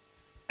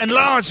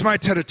 enlarge my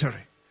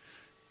territory.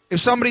 If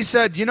somebody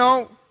said, you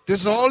know,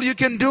 this is all you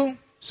can do.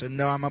 So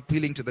no, I'm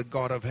appealing to the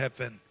God of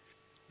heaven.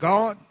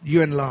 God,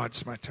 you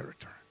enlarge my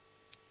territory.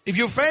 If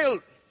you fail,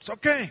 it's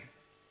okay.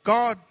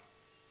 God,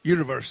 you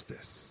reverse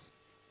this.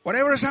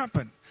 Whatever has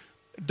happened.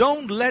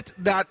 Don't let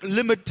that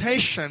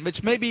limitation,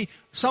 which maybe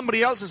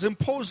somebody else has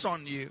imposed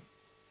on you,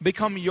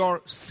 become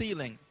your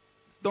ceiling.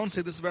 Don't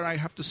say, this is where I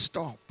have to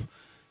stop.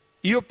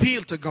 You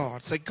appeal to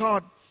God. Say,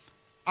 God,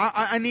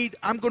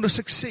 I'm going to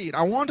succeed.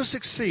 I want to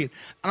succeed.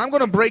 And I'm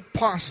going to break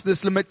past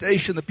this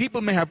limitation that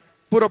people may have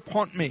put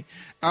upon me,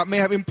 may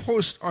have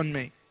imposed on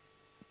me.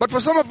 But for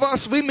some of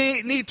us, we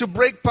may need to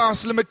break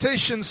past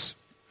limitations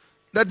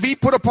that we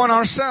put upon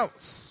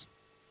ourselves.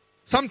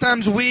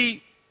 Sometimes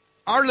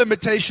our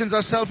limitations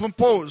are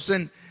self-imposed,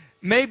 and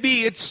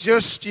maybe it's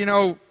just,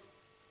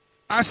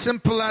 as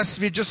simple as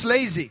we're just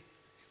lazy.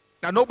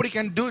 Now, nobody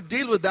can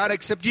deal with that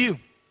except you.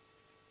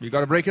 You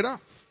got to break it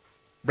off.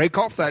 Break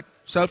off that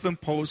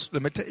self-imposed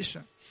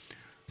limitation.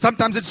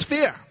 Sometimes it's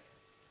fear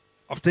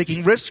of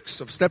taking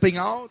risks, of stepping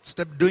out,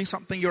 doing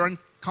something you're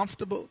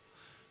uncomfortable.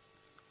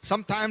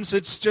 Sometimes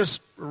it's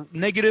just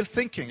negative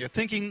thinking. You're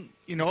thinking,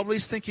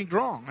 always thinking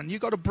wrong, and you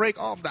got to break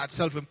off that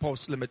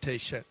self-imposed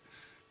limitation.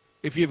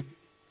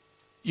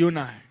 You and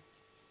I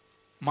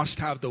must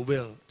have the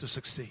will to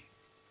succeed.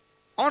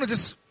 I want to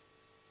just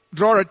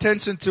draw our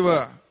attention to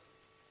a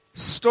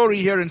story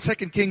here in 2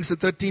 Kings, the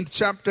 13th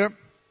chapter.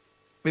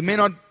 We may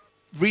not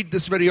read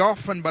this very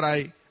often, but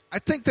I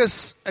think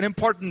there's an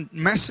important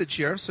message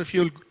here. So if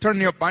you'll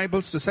turn your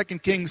Bibles to 2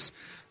 Kings,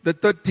 the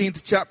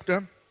 13th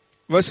chapter,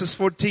 verses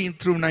 14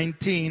 through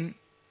 19.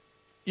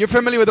 You're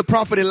familiar with the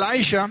prophet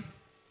Elijah.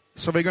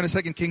 So we're going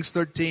to 2 Kings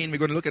 13. We're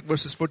going to look at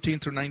verses 14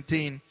 through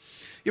 19.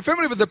 You're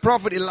familiar with the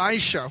prophet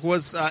Elisha, who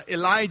was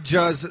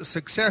Elijah's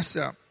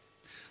successor.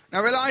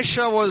 Now,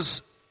 Elisha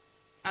was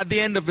at the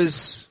end of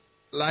his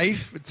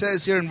life. It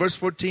says here in verse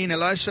 14,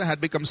 Elisha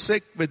had become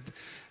sick with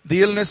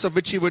the illness of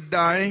which he would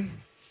die.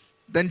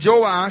 Then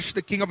Joash,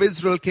 the king of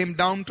Israel, came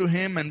down to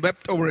him and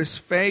wept over his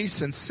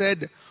face and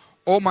said,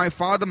 "O my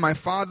father,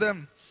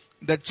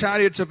 the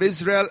chariots of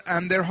Israel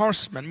and their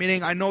horsemen."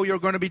 Meaning, I know you're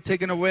going to be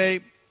taken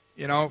away.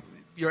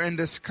 Your end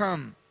has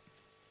come.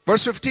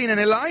 Verse 15, and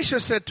Elisha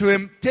said to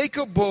him, "Take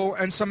a bow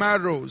and some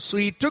arrows." So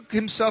he took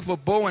himself a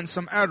bow and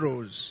some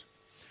arrows.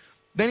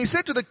 Then he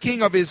said to the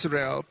king of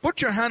Israel,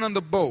 "Put your hand on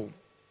the bow."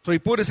 So he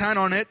put his hand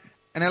on it,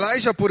 and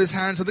Elisha put his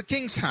hands on the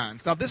king's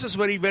hands. Now this is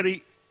very,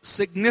 very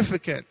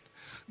significant.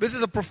 This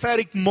is a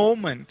prophetic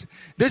moment.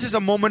 This is a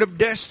moment of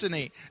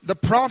destiny. The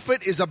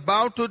prophet is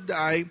about to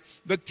die.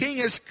 The king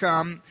has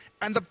come,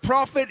 and the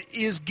prophet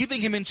is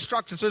giving him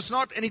instructions. So it's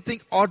not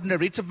anything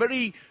ordinary. It's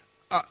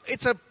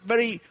a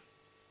very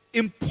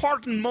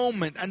important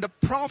moment, and the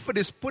prophet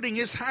is putting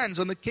his hands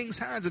on the king's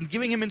hands and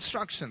giving him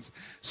instructions.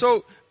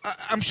 So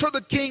I'm sure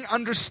the king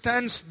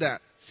understands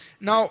that.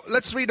 Now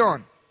let's read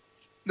on.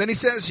 Then he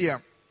says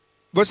here,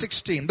 verse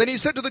 16, then he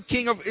said to the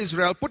king of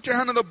Israel, "Put your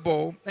hand on the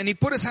bow," and he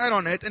put his hand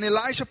on it, and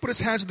Elisha put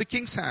his hands on the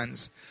king's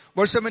hands.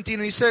 Verse 17,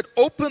 and he said,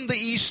 "Open the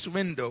east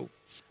window,"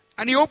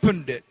 and he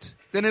opened it.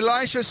 Then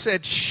Elisha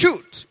said,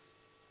 "Shoot,"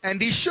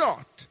 and he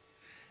shot.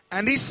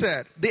 And he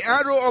said, "The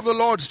arrow of the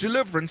Lord's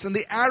deliverance, and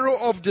the arrow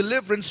of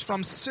deliverance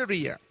from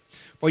Syria.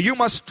 For you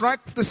must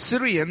strike the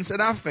Syrians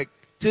at Aphek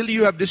till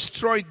you have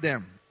destroyed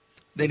them."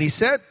 Then he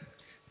said,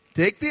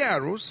 "Take the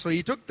arrows." So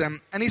he took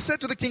them, and he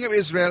said to the king of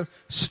Israel,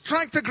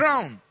 "Strike the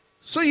ground."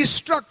 So he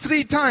struck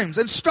 3 times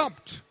and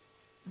stopped.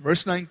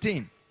 Verse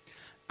 19,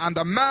 and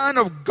the man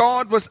of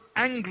God was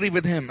angry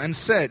with him and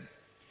said,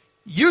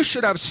 "You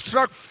should have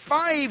struck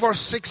 5 or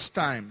 6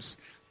 times.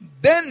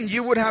 Then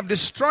you would have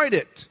destroyed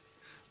it.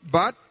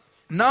 But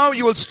now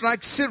you will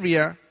strike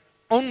Syria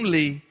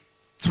only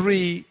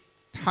 3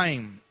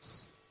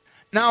 times.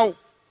 Now,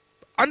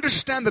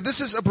 understand that this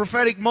is a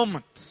prophetic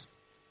moment.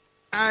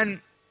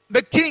 And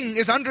the king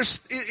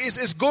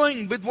is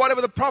going with whatever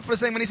the prophet is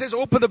saying. When he says,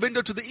 "Open the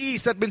window to the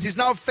east," that means he's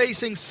now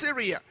facing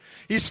Syria.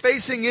 He's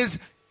facing his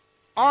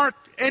arch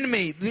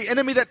enemy, the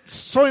enemy that's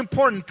so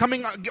important,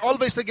 coming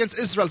always against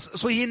Israel.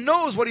 So he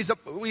knows what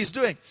he's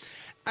doing.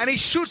 And he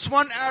shoots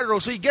 1 arrow,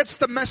 so he gets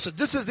the message.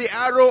 This is the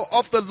arrow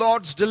of the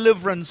Lord's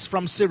deliverance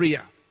from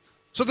Syria.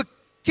 So the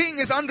king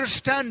is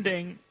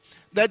understanding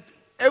that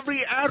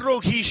every arrow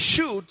he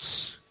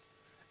shoots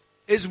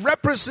is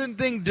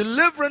representing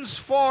deliverance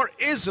for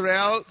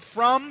Israel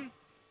from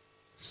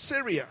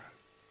Syria.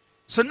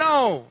 So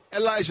now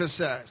Elijah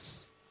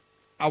says,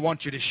 "I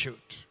want you to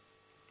shoot.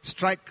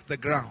 Strike the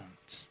ground."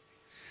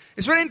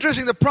 It's very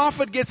interesting. The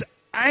prophet gets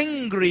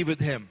angry with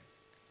him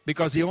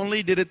because he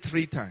only did it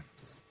 3 times.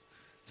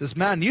 Says,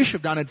 "Man, you should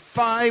have done it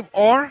 5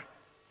 or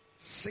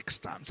 6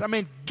 times. I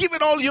mean, give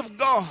it all you've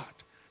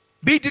got.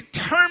 Be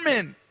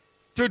determined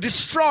to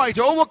destroy,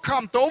 to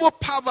overcome, to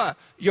overpower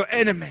your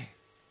enemy.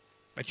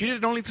 But you did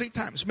it only 3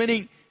 times."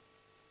 Meaning,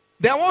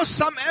 there was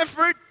some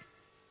effort,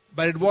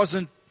 but it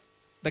wasn't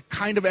the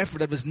kind of effort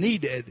that was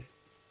needed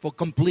for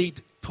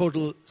complete,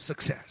 total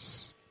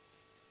success.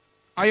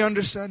 Are you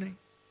understanding?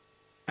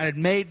 And it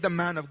made the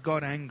man of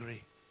God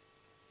angry.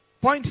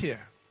 Point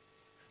here.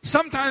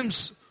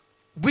 Sometimes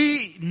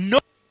we know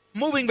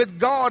moving with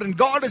God, and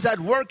God is at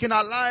work in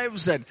our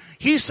lives, and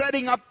He's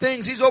setting up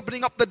things, He's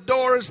opening up the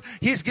doors,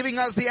 He's giving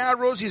us the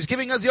arrows, He's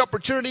giving us the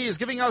opportunity, He's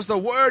giving us the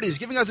word, He's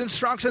giving us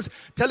instructions,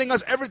 telling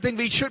us everything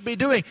we should be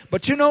doing.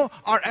 But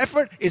our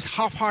effort is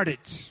half-hearted.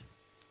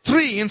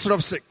 3 instead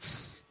of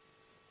 6.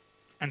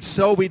 And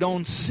so we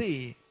don't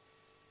see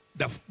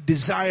the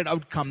desired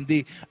outcome,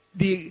 the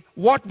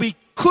what we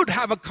could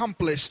have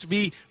accomplished.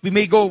 We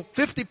may go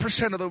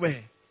 50% of the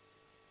way,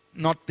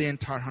 not the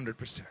entire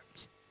 100%.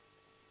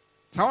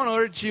 So I want to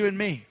urge you and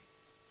me,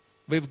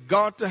 we've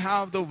got to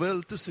have the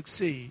will to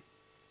succeed.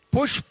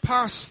 Push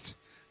past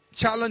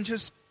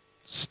challenges,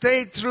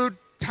 stay through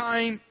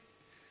time,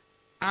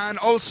 and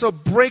also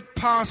break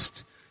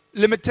past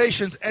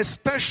limitations,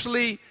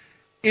 especially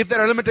if there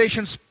are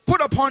limitations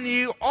put upon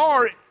you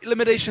or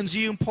limitations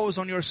you impose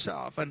on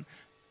yourself. And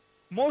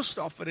most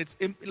often it's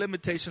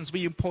limitations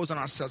we impose on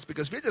ourselves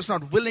because we're just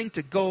not willing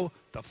to go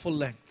the full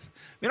length.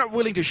 We're not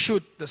willing to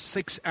shoot the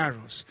 6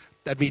 arrows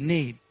that we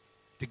need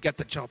to get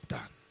the job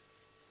done.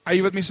 Are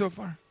you with me so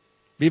far?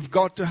 We've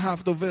got to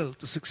have the will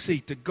to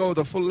succeed, to go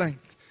the full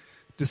length,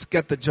 to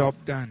get the job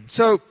done.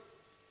 So,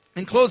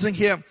 in closing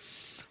here,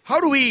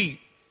 how do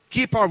we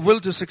keep our will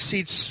to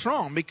succeed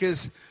strong?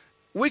 Because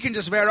we can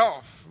just wear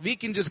off. We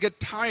can just get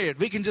tired.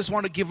 We can just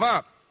want to give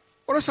up.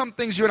 What are some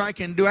things you and I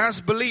can do as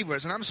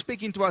believers? And I'm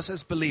speaking to us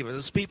as believers,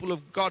 as people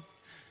who've got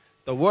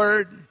the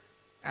Word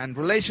and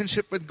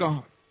relationship with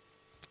God.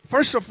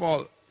 First of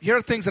all, here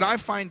are things that I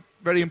find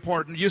very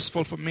important,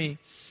 useful for me.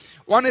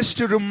 One is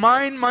to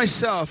remind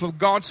myself of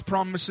God's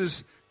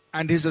promises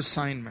and His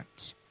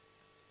assignments.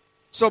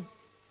 So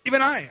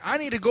even I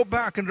need to go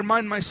back and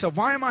remind myself,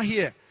 why am I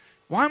here?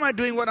 Why am I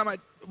doing what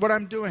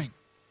I'm doing?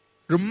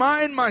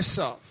 Remind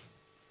myself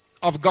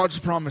of God's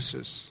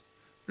promises.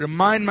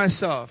 Remind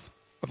myself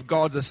of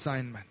God's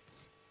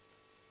assignments.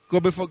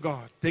 Go before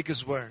God. Take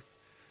His word.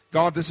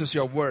 God, this is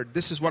your word.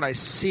 This is what I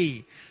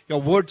see. Your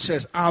word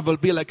says, I will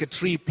be like a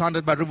tree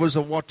planted by rivers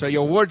of water.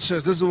 Your word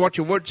says, this is what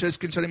your word says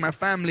concerning my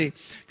family,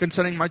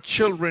 concerning my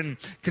children,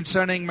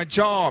 concerning my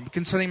job,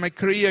 concerning my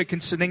career,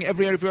 concerning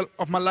every area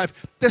of my life.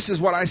 This is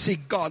what I see.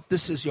 God,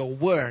 this is your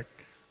word.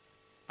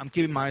 I'm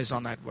keeping my eyes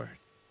on that word.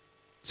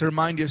 So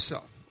remind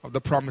yourself of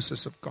the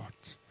promises of God.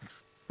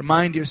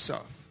 Remind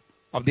yourself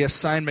of the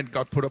assignment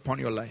God put upon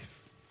your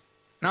life.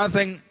 Another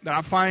thing that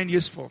I find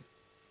useful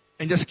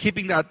in just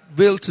keeping that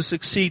will to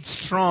succeed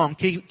strong,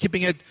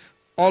 keeping it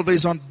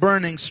always on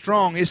burning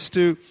strong, is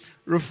to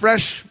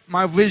refresh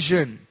my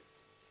vision.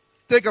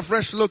 Take a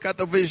fresh look at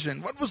the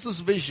vision. What was this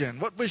vision?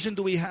 What vision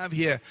do we have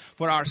here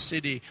for our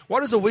city?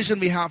 What is the vision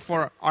we have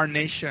for our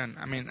nation?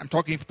 I mean, I'm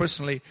talking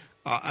personally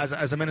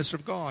as a minister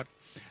of God.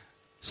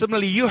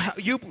 Similarly, you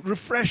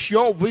refresh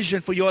your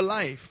vision for your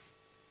life.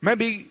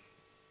 Maybe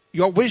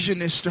your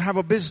vision is to have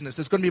a business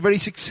that's going to be very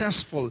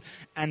successful,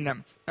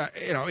 and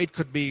it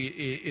could be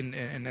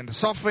in the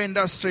software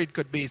industry, it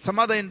could be some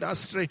other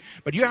industry,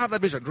 but you have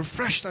that vision.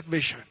 Refresh that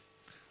vision.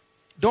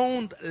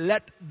 Don't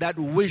let that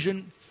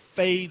vision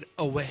fade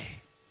away.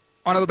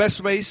 One of the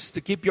best ways to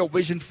keep your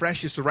vision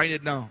fresh is to write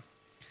it down.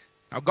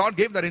 Now, God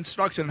gave that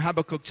instruction in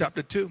Habakkuk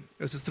chapter 2,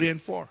 verses 3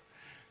 and 4.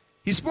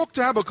 He spoke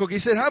to Habakkuk. He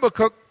said,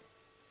 Habakkuk,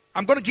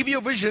 I'm going to give you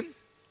a vision.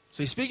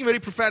 So he's speaking very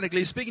prophetically.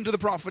 He's speaking to the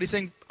prophet. He's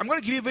saying, I'm going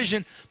to give you a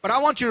vision, but I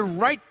want you to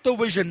write the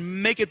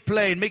vision, make it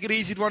plain, make it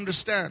easy to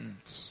understand,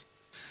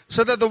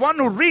 so that the one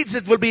who reads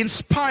it will be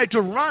inspired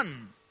to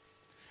run.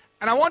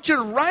 And I want you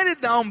to write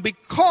it down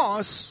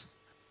because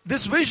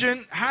this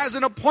vision has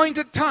an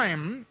appointed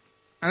time,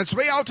 and it's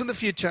way out in the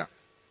future.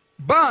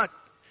 But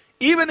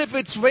even if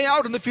it's way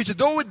out in the future,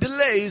 though it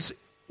delays,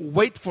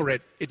 wait for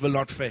it. It will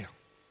not fail.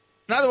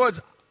 In other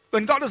words,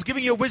 when God is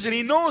giving you a vision,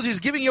 He knows He's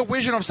giving you a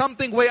vision of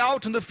something way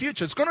out in the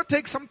future. It's going to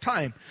take some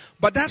time.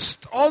 But that's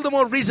all the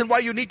more reason why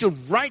you need to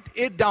write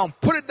it down.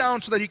 Put it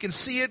down so that you can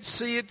see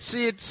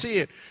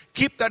it.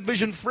 Keep that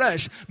vision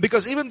fresh.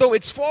 Because even though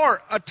it's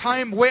for a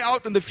time way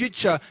out in the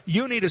future,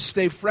 you need to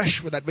stay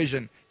fresh with that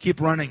vision.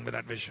 Keep running with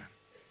that vision.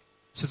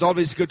 So it's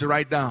always good to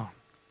write down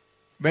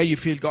where you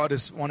feel God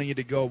is wanting you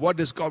to go. What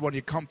does God want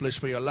you to accomplish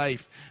for your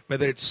life?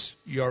 Whether it's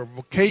your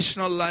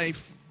vocational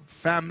life,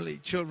 family,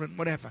 children,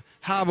 whatever.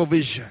 Have a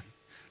vision.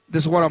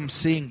 This is what I'm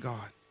seeing,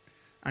 God.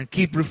 And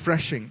keep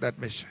refreshing that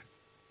vision.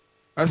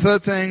 A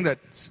third thing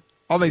that's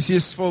always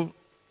useful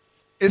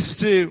is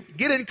to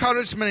get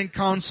encouragement and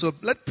counsel.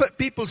 Let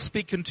people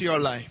speak into your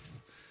life.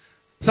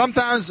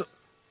 Sometimes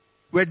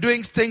we're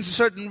doing things a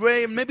certain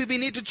way and maybe we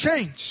need to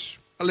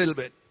change a little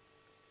bit.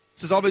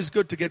 So it's always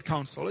good to get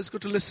counsel. It's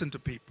good to listen to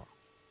people.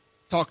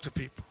 Talk to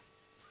people.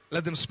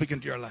 Let them speak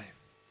into your life.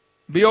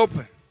 Be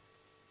open.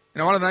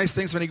 One of the nice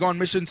things when you go on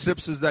mission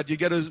trips is that you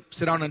get to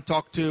sit down and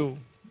talk to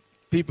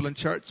people in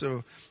church.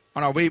 So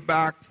on our way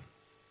back,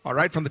 or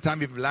right from the time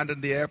we landed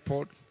in the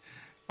airport,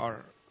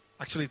 or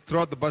actually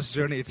throughout the bus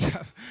journey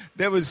itself,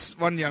 there was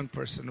one young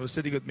person who was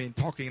sitting with me and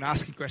talking and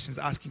asking questions.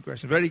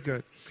 Very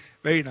good.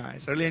 Very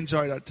nice. I really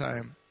enjoyed that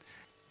time.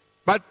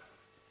 But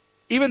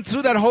even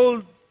through that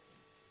whole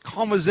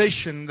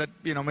conversation that,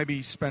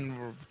 maybe spent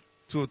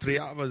 2 or 3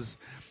 hours,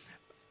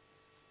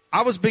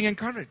 I was being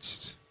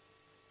encouraged.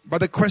 by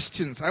the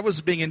questions. I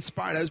was being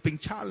inspired. I was being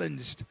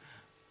challenged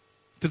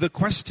to the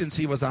questions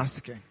he was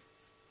asking.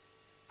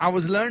 I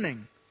was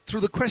learning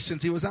through the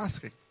questions he was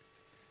asking.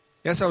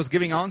 Yes, I was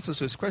giving answers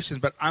to his questions,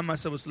 but I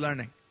myself was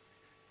learning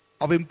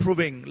of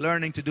improving,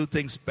 learning to do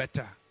things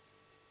better.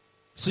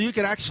 So you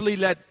can actually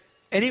let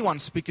anyone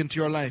speak into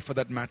your life for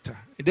that matter.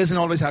 It doesn't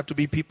always have to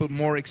be people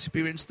more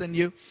experienced than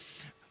you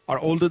or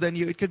older than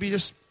you. It could be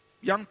just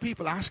young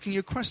people asking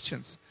you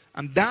questions.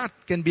 And that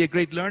can be a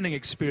great learning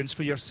experience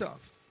for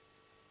yourself.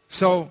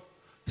 So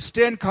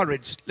stay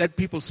encouraged. Let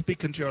people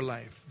speak into your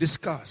life.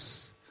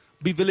 Discuss.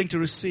 Be willing to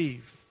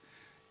receive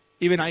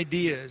even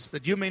ideas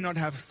that you may not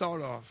have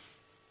thought of.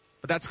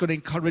 But that's going to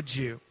encourage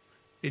you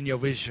in your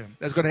vision.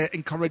 That's going to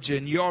encourage you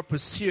in your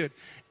pursuit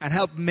and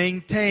help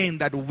maintain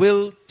that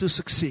will to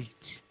succeed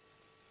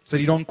so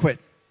you don't quit.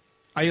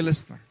 Are you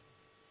listening?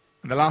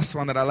 And the last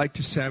one that I'd like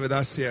to share with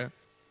us here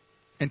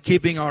in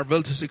keeping our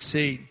will to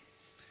succeed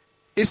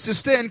is to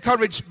stay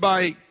encouraged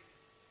by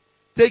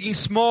taking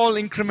small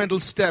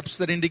incremental steps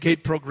that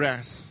indicate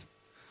progress.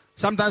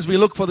 Sometimes we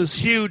look for these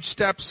huge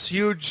steps,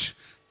 huge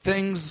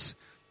things,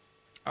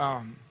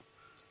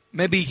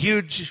 maybe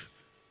huge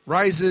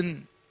rise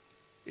in,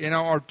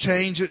 or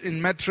change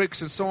in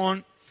metrics and so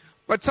on.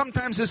 But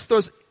sometimes it's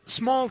those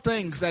small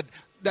things that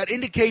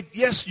indicate,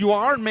 yes, you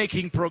are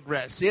making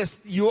progress. Yes,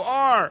 you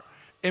are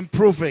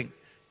improving.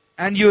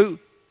 And you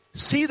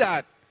see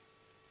that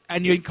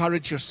and you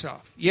encourage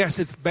yourself. Yes,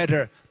 it's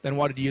better than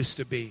what it used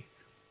to be.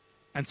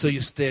 And so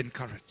you stay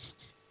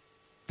encouraged.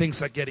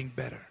 Things are getting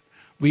better.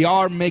 We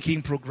are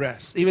making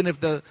progress. Even if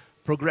the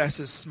progress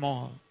is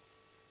small,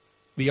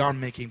 we are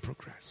making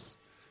progress.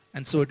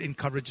 And so it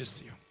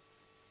encourages you.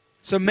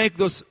 So take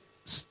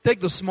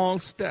those small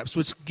steps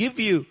which give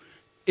you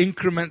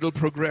incremental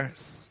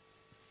progress.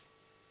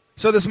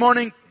 So this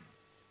morning,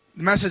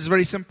 the message is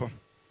very simple.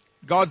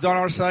 God's on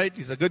our side.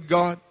 He's a good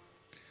God.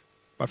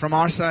 But from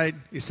our side,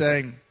 He's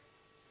saying,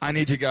 I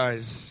need you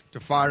guys to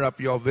fire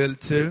up your will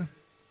to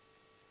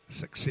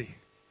succeed.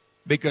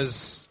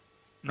 Because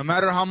no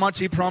matter how much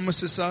He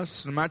promises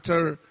us, no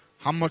matter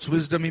how much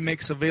wisdom He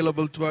makes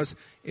available to us,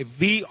 if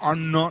we are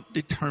not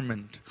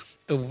determined,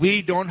 if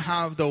we don't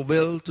have the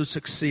will to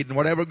succeed in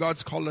whatever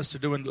God's called us to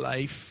do in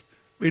life,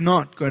 we're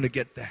not going to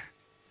get there.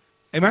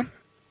 Amen?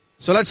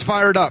 So let's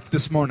fire it up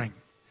this morning.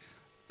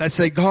 Let's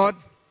say, God,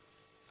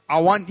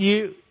 I want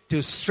you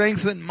to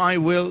strengthen my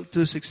will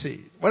to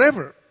succeed.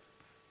 Whatever.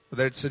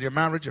 Whether it's in your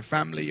marriage, your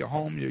family, your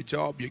home, your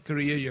job, your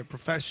career, your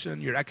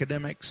profession, your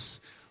academics,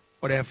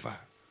 whatever.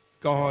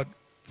 God,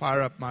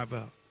 fire up my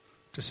will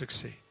to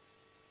succeed.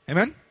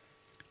 Amen?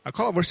 I'll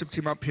call our worship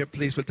team up here,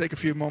 please. We'll take a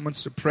few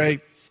moments to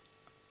pray.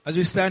 As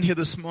we stand here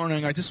this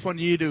morning, I just want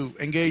you to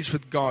engage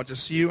with God.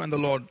 Just you and the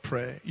Lord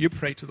pray. You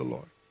pray to the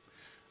Lord.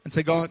 And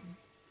say, God,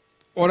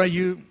 what are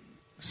you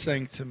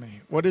saying to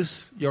me? What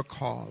is your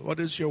call? What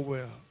is your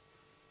will?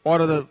 What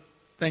are the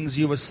things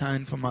you've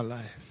assigned for my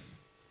life?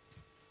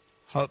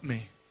 Help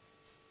me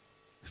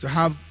to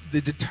have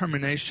the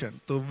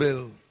determination, the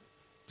will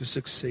to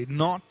succeed,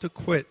 not to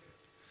quit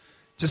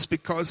just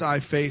because I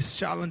face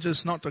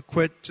challenges, not to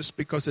quit just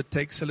because it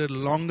takes a little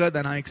longer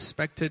than I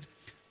expected,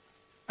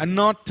 and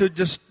not to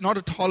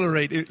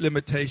tolerate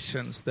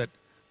limitations that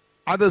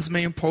others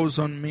may impose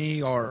on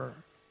me or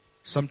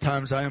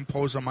sometimes I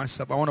impose on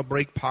myself. I want to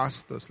break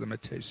past those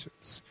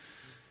limitations.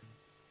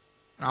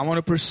 I want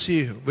to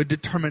pursue with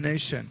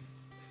determination,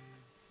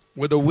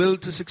 with a will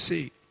to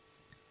succeed,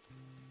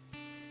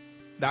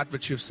 that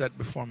which you've set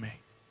before me.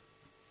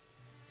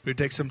 We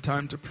take some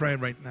time to pray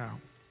right now.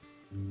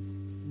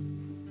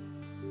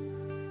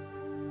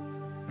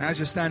 As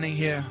you're standing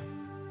here,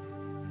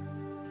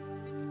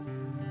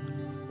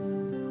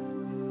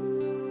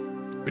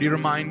 would you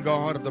remind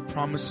God of the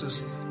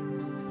promises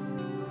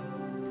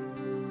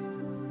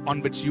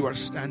on which you are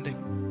standing?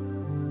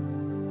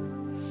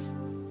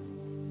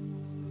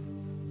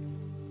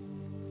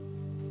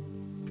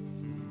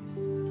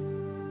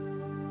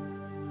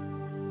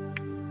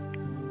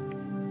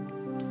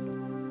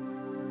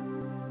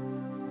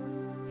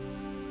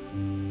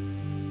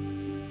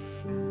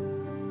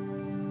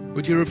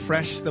 Would you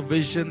refresh the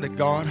vision that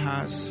God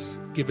has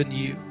given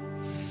you?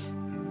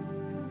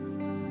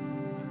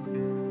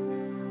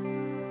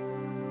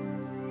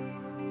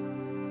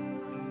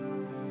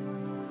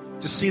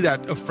 Just see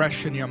that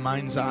afresh in your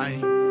mind's eye.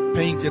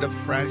 Paint it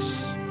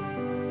afresh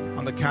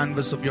on the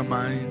canvas of your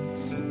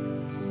minds.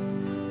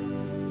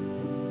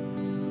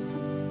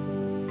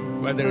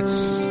 Whether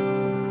it's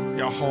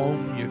your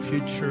home, your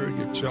future,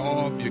 your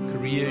job, your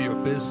career, your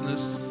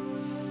business.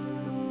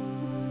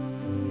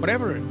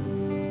 Whatever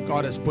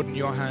God has put in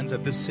your hands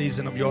at this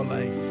season of your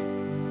life.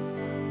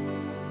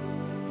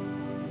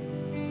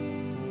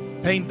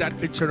 Paint that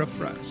picture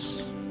afresh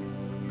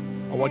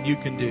of what you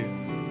can do.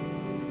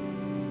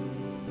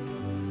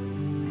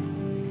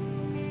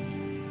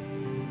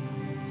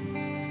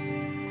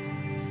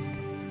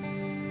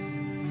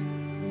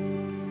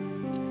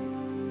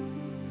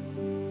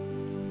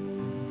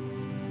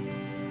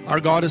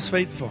 Our God is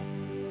faithful.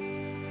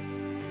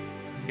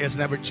 He has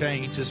never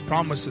changed. His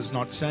promise has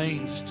not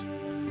changed.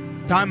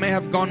 Time may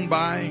have gone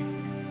by.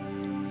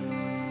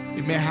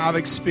 You may have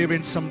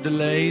experienced some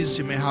delays.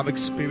 You may have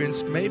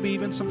experienced maybe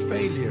even some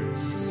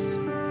failures,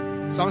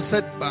 some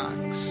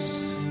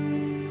setbacks.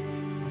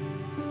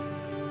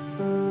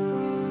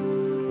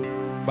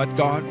 But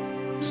God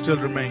still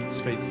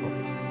remains faithful.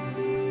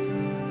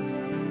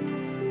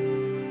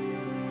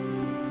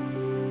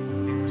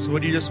 So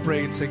would you just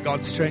pray and say,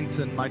 God,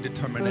 strengthen my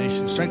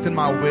determination, strengthen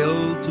my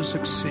will to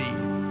succeed.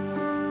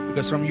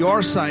 Because from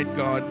your side,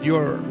 God,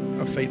 you're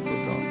a faithful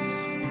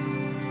God.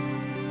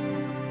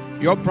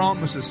 Your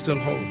promises still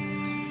hold.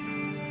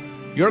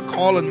 Your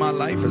call in my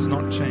life has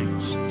not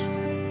changed.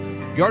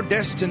 Your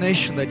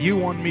destination that you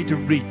want me to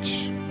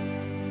reach,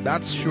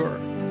 that's sure.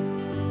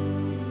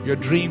 Your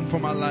dream for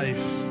my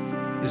life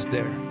is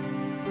there.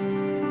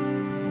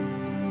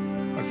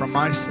 But from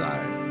my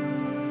side,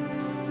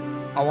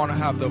 I want to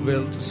have the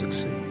will to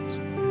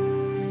succeed.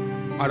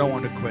 I don't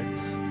want to quit.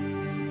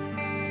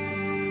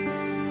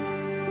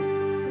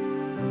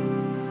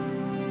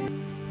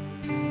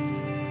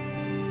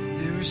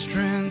 There is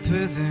strength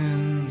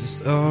within the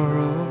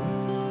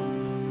sorrow.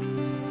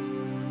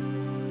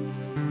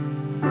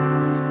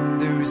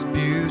 There is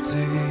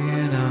beauty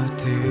in our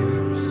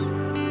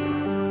tears.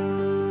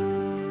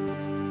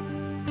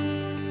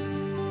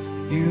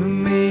 You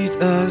meet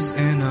us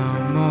in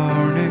our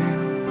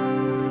mourning.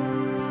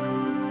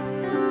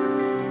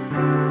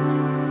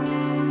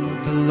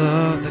 The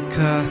love that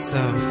casts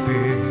out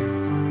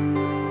fear.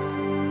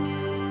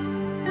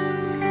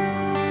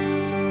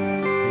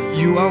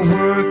 You are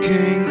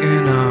working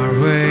in our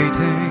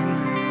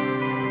waiting.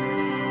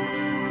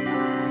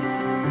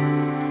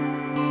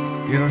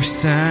 You're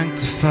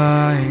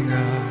sanctifying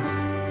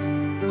us.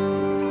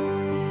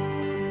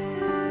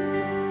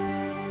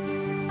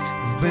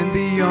 When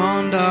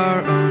beyond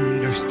our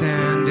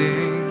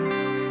understanding,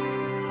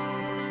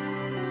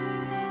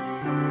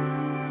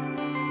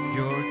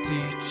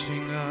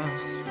 teaching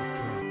us to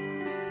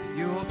trust.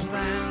 Your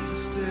plans are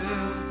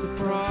still to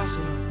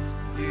prosper.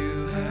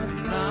 You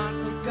have not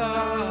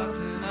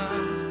forgotten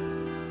us.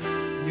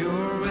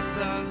 You're with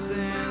us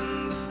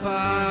in the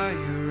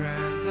fire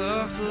and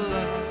the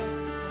flood.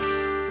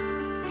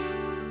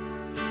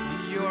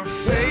 You're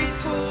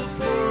faithful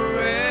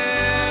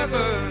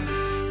forever.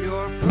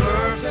 You're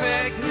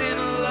perfect in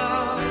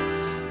love.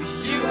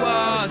 You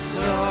are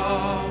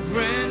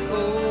sovereign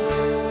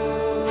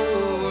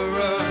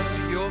over us.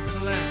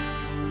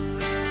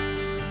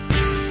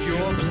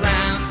 Your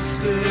plans are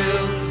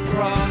still to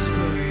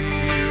prosper.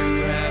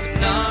 You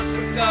have not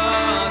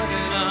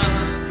forgotten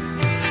us.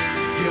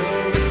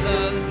 You're with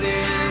us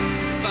in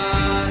the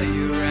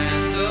fire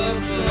and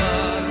the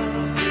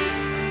flood.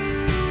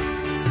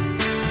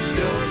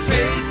 You're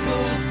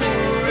faithful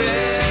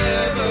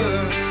forever.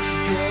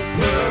 You're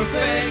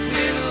perfect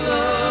in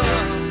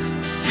love.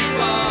 You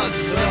are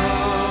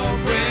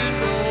sovereign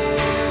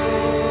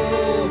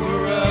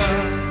over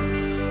us.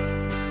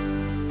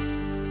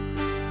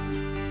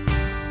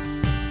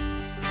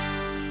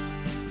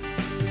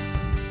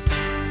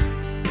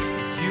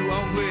 You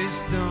are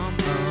wisdom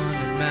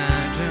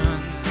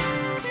unimagined.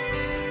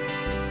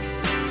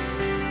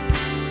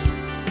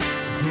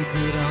 Who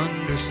could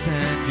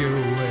understand your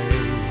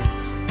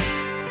ways?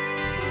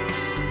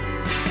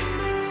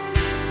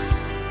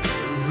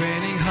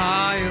 Reigning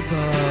high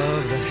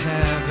above the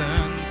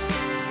heavens,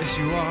 yes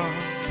you are.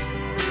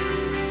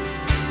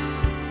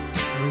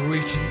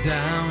 Reaching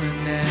down in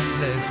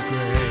endless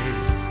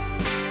grace.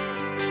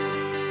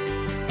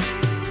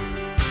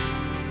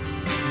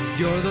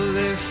 You're the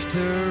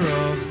lifter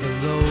of the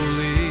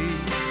lowly,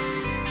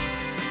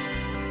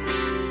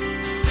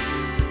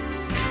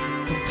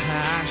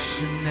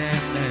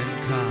 compassionate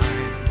and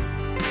kind.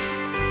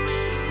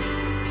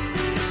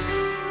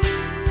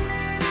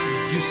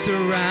 You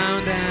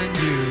surround and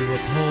you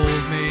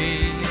uphold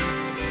me.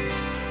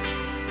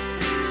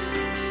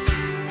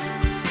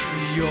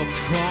 Your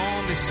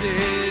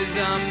promises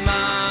are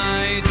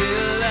my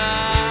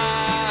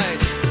delight.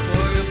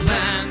 For your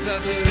plans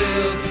are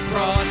still to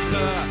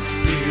prosper.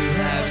 You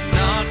have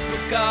not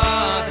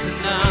forgotten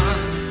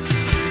us.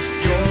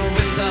 You're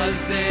with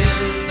us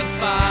in the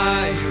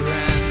fire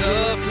and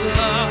the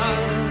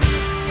flood.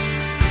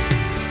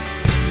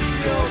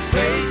 You're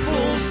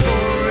faithful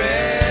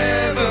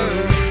forever.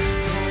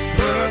 You're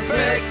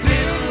perfect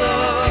in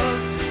love.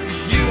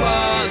 You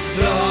are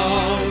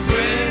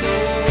sovereign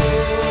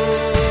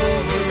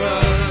over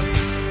us.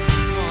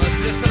 Come on, let's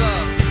lift it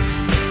up.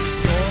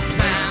 Your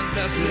plans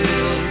are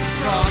still to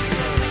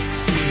prosper.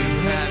 You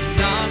have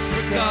not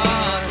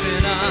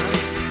forgotten us.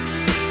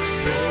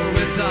 You're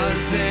with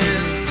us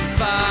in the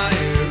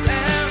fire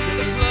and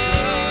the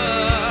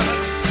flood.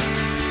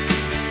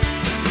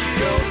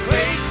 You're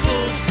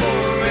faithful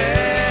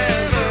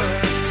forever.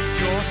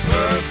 You're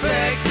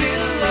perfect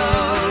in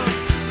love.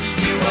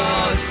 You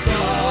are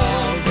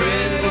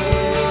sovereign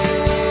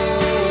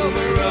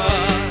over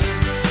us.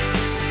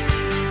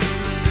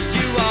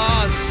 You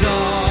are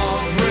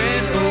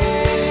sovereign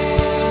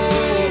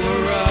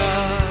over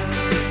us.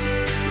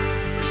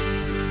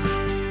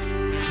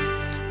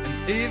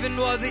 And even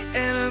what the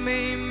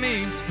enemy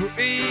means means for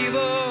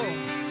evil,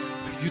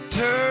 you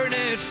turn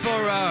it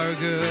for our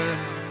good.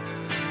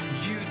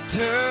 You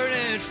turn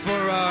it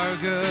for our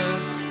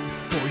good,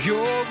 for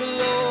your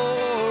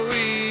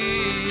glory.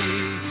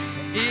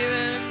 Even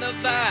in the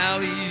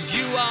valleys,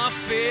 you are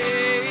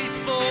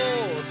faithful.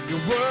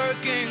 You're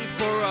working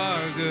for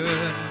our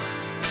good.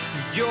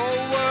 You're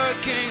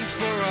working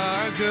for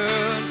our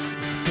good,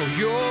 for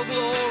your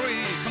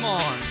glory. Come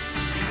on.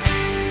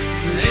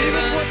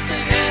 Even what the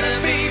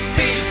enemy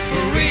means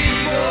for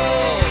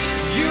evil,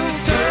 you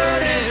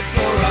turn it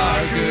for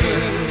our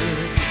good.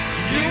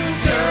 You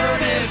turn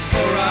it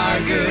for our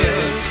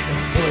good,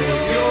 for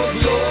your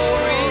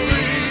glory.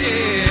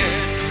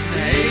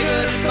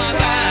 Even in my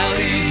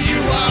valleys,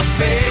 you are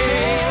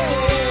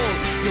faithful.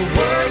 You're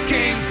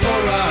working for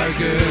our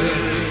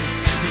good.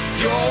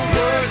 You're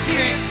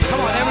working. Come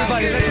on,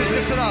 everybody, let's just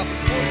lift it up.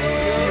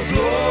 Your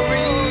glory.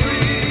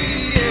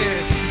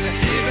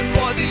 Even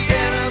what the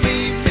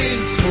enemy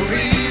means for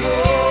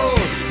evil,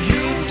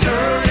 you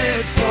turn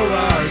it for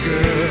our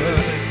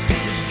good.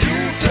 You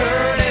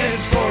turn it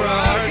for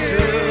our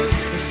good,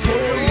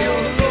 for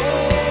your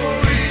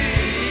glory.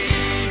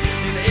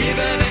 And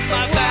even in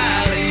my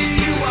valley,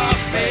 you are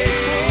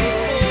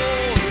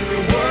faithful.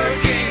 You're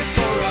working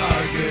for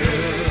our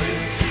good.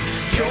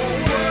 You're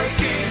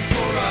working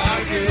for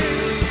our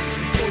good,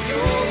 for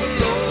your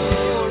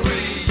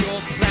glory. Your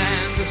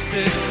plans are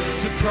still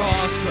to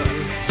prosper.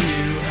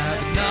 You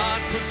have not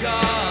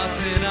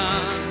forgotten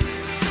us.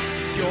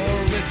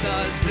 You're with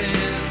us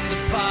in the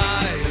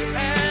fire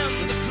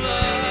and the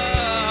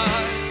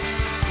flood.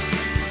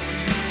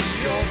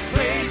 You're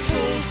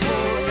faithful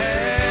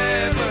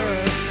forever.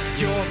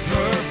 You're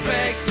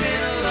perfect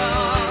in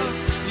love.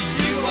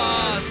 You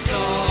are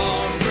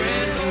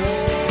sovereign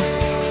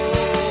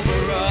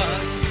over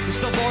us.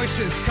 Just the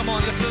voices, come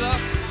on, lift it up.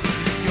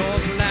 Your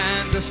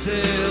plans are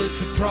still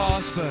to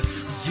prosper.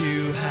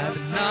 You have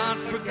not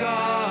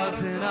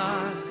forgotten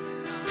us.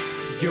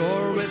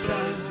 You're with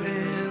us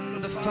in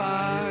the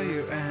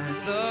fire and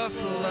the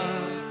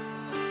flood.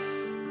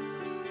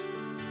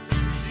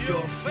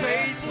 You're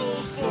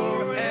faithful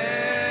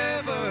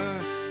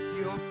forever.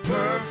 You're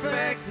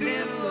perfect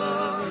in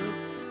love.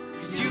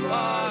 You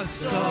are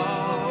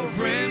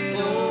sovereign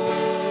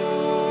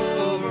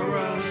over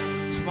us.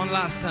 Just one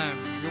last time,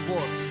 your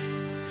voice.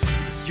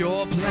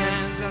 Your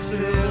plans are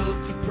still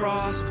to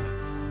prosper.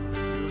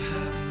 You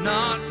have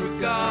not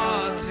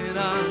forgotten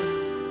us.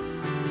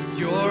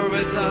 You're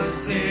with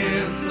us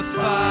in the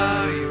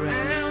fire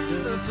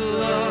and the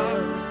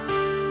flood.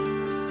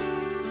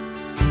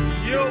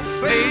 You're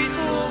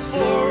faithful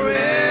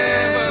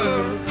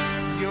forever.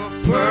 You're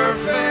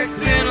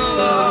perfect in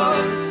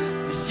love.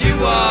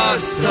 You are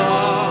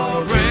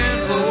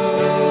sovereign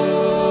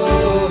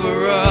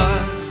over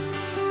us.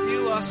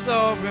 You are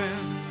sovereign.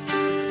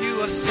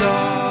 You are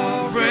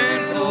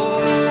sovereign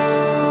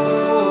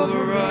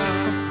over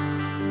us.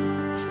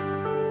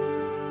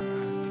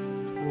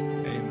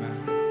 Amen.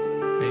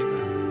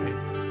 Amen. Amen.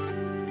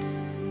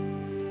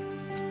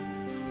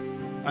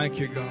 Thank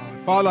you,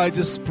 God. Father, I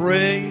just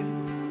pray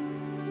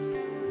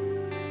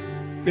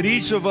that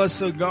each of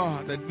us, oh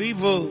God, that we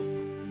will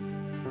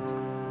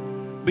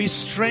be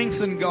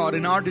strengthened, God,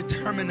 in our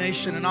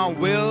determination and our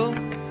will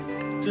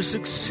to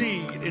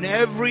succeed in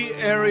every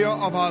area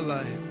of our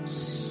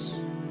lives.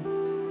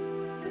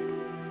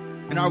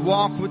 In our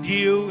walk with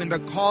you, in the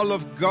call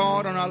of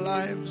God on our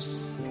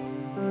lives,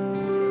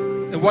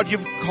 and what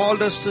you've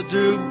called us to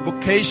do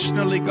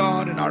vocationally,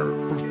 God, in our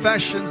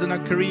professions and our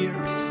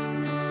careers.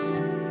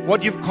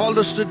 What you've called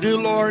us to do,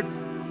 Lord,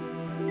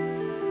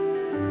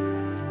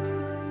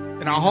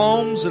 in our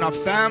homes, in our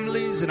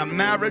families, in our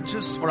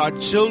marriages, for our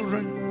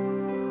children.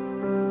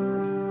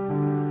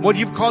 What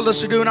you've called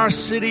us to do in our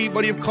city,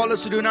 what you've called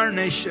us to do in our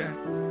nation.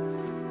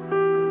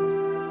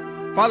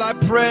 Father, I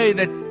pray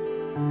that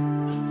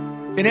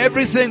in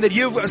everything that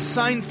you've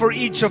assigned for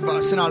each of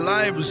us in our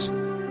lives,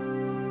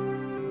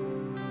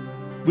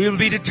 we will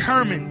be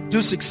determined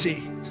to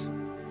succeed,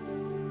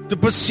 to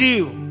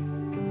pursue,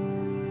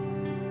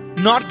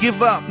 not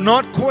give up,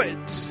 not quit,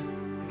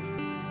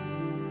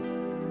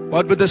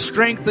 but with the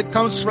strength that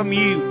comes from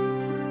you,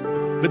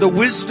 with the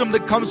wisdom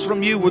that comes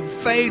from you, with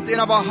faith in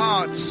our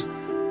hearts,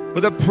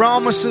 with the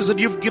promises that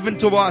you've given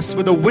to us,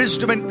 with the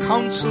wisdom and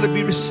counsel that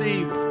we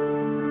receive.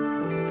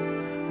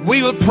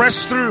 We will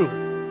press through.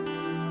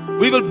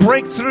 We will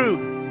break through.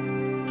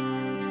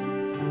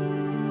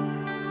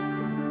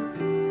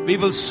 We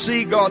will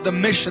see, God, the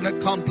mission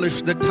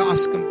accomplished, the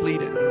task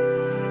completed.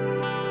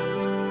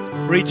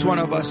 For each one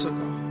of us, oh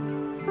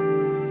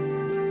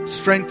God,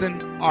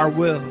 strengthen our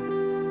will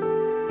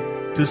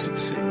to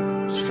succeed.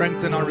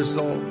 Strengthen our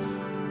resolve.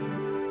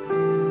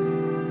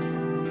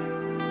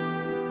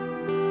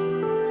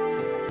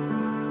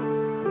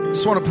 I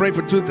just want to pray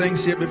for two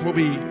things here before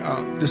we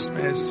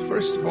dismiss.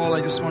 First of all,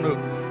 I just want to,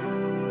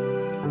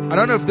 I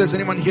don't know if there's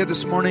anyone here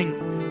this morning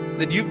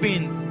that you've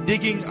been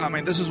digging. I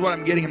mean, this is what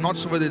I'm getting. I'm not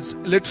sure whether it's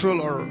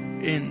literal or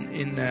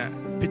in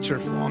picture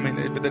form,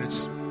 whether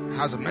it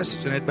has a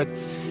message in it. But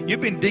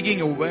you've been digging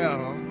a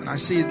well, and I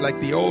see it's like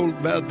the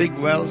old well, big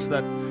wells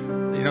that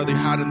they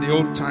had in the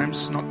old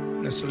times, not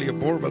necessarily a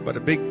bore well, but a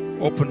big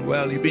open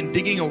well. You've been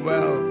digging a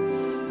well,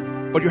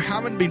 but you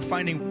haven't been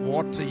finding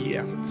water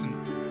yet. And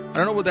I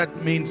don't know what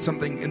that means,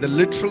 something in the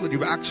literal, that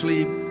you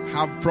actually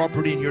have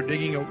property and you're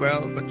digging a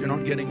well, but you're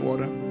not getting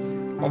water.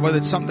 Or whether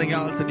it's something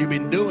else that you've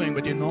been doing,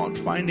 but you're not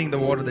finding the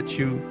water that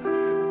you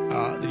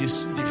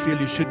feel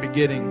you should be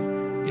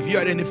getting. If you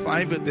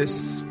identify with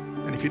this,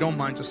 and if you don't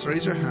mind, just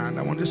raise your hand.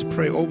 I want to just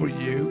pray over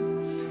you.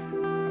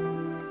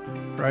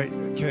 Right?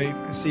 Okay.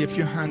 I see a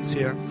few hands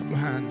here. A couple of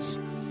hands.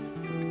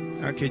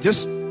 Okay.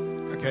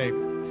 Okay.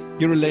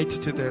 You relate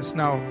to this.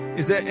 Now,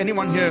 is there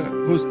anyone here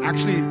who's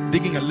actually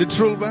digging a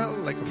literal well,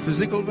 like a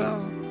physical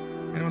well?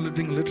 Anyone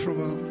digging a literal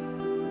well?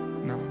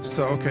 No.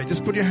 So, okay.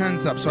 Just put your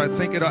hands up. So I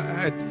think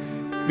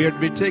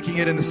we're taking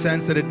it in the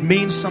sense that it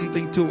means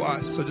something to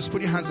us. So just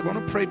put your hands up. I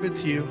want to pray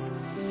with you.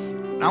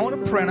 I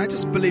want to pray, and I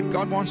just believe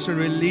God wants to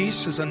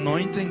release His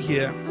anointing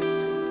here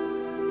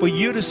for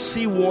you to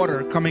see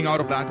water coming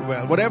out of that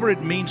well, whatever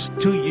it means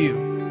to you.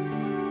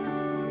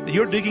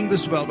 You're digging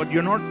this well, but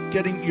you're not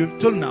getting,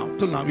 till now,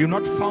 you've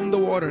not found the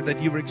water that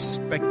you were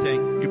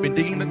expecting. You've been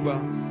digging that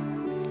well.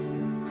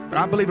 But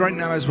I believe right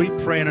now as we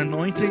pray, an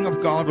anointing of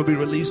God will be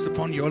released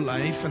upon your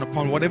life and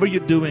upon whatever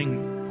you're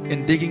doing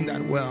in digging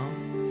that well,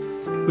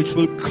 which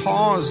will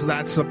cause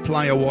that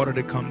supply of water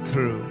to come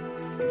through.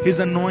 His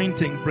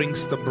anointing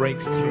brings the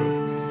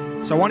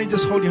breakthrough. So I want you to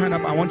just hold your hand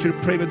up. I want you to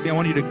pray with me. I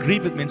want you to agree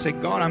with me and say,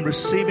 God, I'm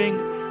receiving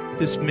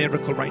this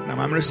miracle right now.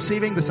 I'm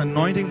receiving this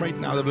anointing right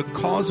now that will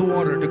cause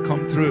water to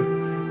come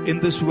through in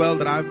this well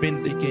that I've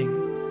been digging.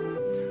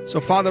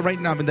 So Father,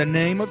 right now, in the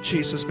name of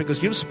Jesus,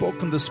 because you've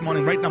spoken this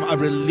morning, right now, I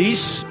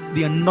release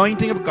the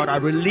anointing of God. I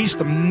release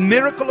the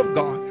miracle of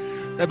God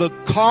that will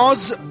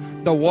cause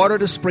the water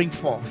to spring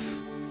forth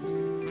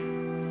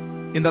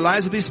in the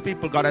lives of these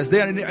people, God, as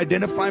they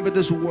identify with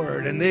this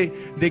word, and they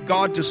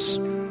God,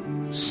 just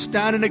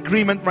stand in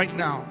agreement right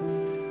now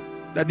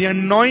that the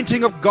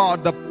anointing of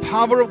God, the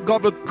power of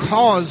God will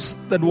cause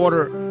that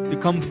water to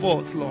come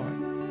forth, Lord,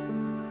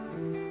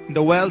 in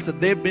the wells that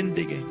they've been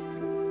digging.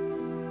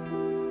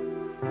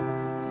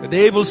 That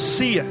they will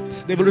see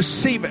it, they will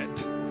receive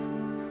it.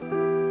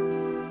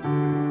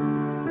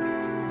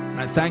 And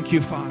I thank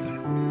you, Father.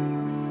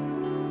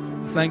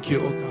 Thank you,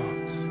 oh God.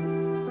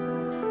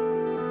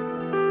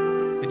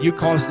 You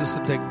caused this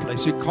to take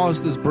place. You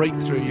caused this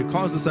breakthrough. You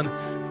caused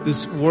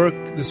this work,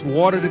 this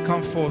water to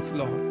come forth,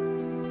 Lord,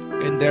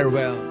 in their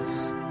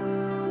wells.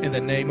 In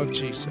the name of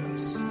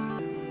Jesus.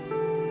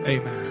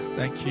 Amen.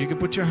 Thank you. You can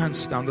put your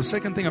hands down. The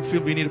second thing I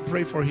feel we need to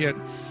pray for here,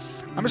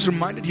 I'm just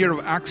reminded here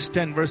of Acts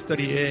 10 verse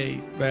 38,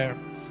 where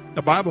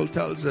the Bible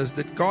tells us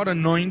that God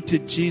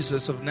anointed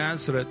Jesus of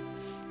Nazareth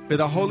with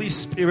the Holy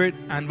Spirit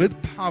and with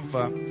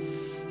power.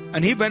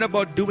 And He went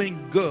about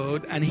doing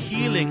good and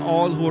healing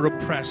all who were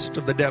oppressed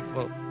of the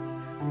devil.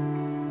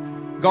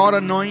 God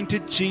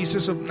anointed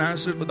Jesus of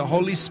Nazareth with the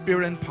Holy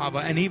Spirit and power,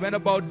 and He went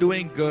about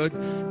doing good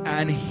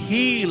and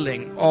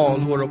healing all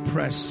who were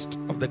oppressed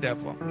of the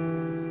devil.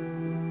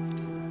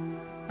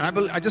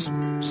 And I just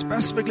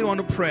specifically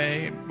want to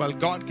pray, well,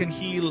 God can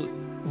heal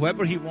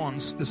whoever He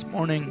wants this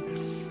morning.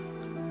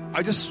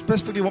 I just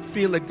specifically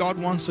feel that God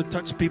wants to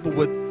touch people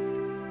with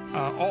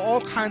all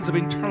kinds of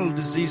internal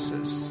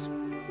diseases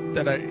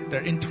that are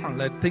internal,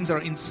 that things that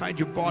are inside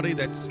your body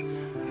that's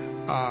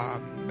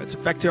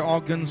affect your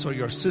organs or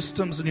your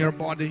systems in your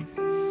body.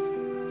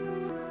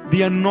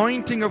 The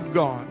anointing of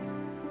God,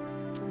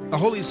 the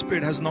Holy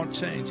Spirit has not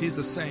changed. He's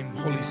the same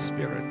Holy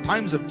Spirit.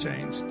 Times have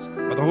changed,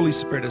 but the Holy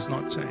Spirit has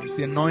not changed.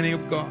 The anointing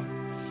of God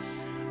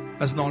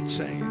has not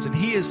changed. And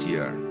He is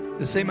here.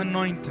 The same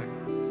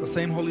anointing, the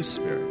same Holy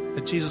Spirit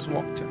that Jesus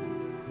walked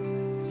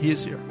in. He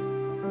is here.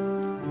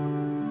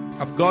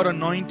 Of God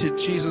anointed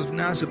Jesus of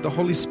Nazareth, the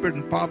Holy Spirit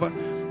and power,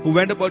 who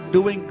went about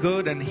doing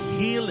good and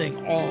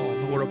healing all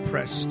who were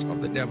oppressed of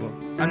the devil.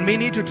 And we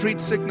need to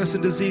treat sickness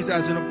and disease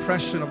as an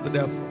oppression of the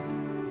devil.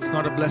 It's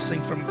not a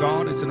blessing from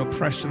God, it's an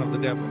oppression of the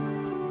devil.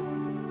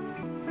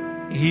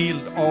 He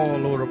healed all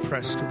who were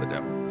oppressed of the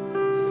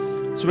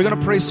devil. So we're going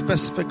to pray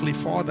specifically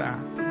for that.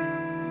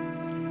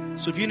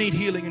 So if you need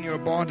healing in your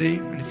body,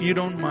 and if you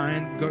don't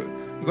mind,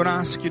 I'm going to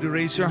ask you to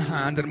raise your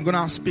hand, and I'm going to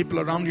ask people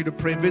around you to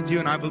pray with you,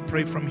 and I will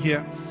pray from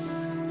here.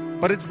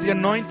 But it's the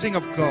anointing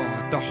of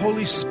God, the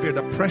Holy Spirit,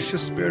 the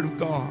precious Spirit of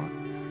God,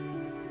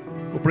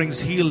 who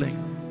brings healing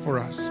for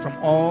us from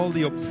all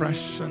the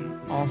oppression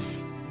of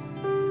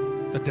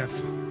the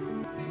devil.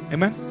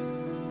 Amen?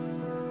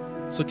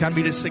 So can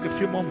we just take a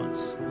few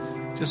moments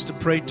just to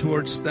pray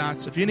towards that?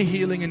 So if you need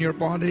healing in your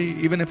body,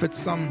 even if it's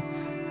some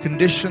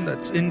condition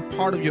that's in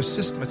part of your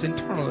system, it's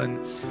internal, and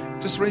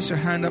just raise your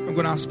hand up. I'm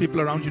going to ask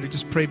people around you to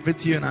just pray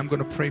with you, and I'm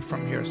going to pray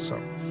from here.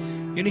 So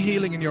you need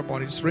healing in your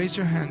body, just raise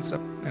your hands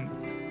up. And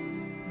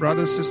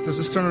brothers, sisters,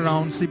 just turn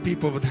around, see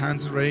people with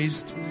hands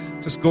raised.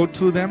 Just go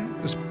to them.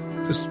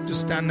 Just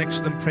stand next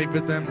to them, pray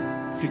with them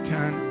if you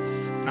can.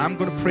 And I'm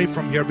going to pray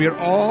from here. We are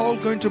all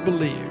going to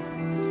believe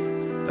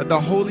that the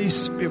Holy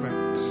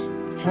Spirit,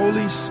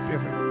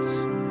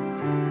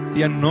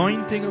 the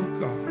anointing of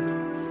God,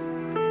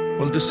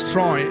 will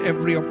destroy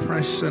every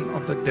oppression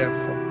of the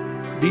devil.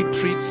 we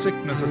treat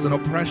sickness as an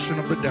oppression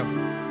of the devil.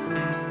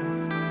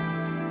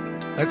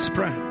 Let's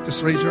pray.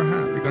 Just raise your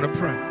hand. We're going to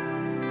pray.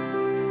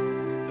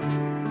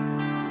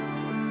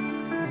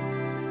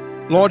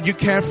 Lord, you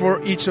care for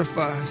each of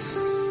us.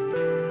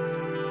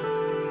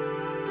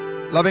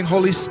 Loving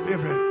Holy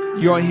Spirit,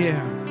 you are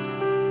here.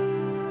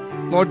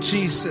 Lord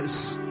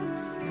Jesus,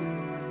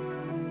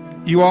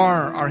 you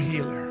are our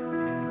healer.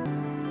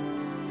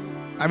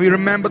 And we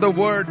remember the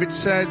word which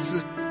says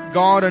that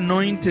God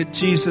anointed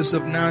Jesus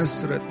of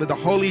Nazareth with the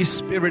Holy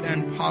Spirit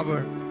and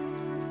power.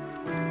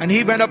 And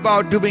he went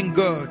about doing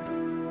good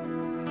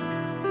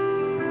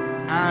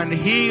and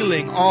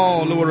healing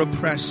all who were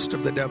oppressed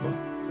of the devil.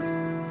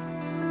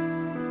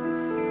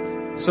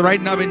 So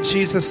right now in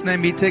Jesus'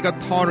 name, we take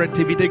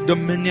authority, we take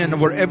dominion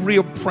over every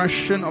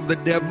oppression of the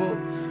devil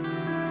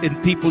in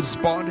people's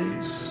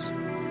bodies.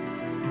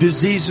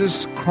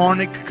 Diseases,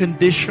 chronic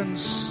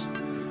conditions,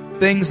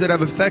 things that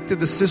have affected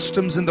the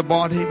systems in the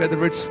body,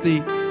 whether it's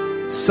the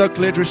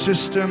circulatory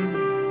system,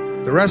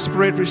 the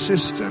respiratory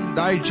system,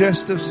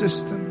 digestive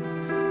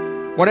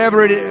system,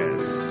 whatever it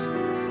is,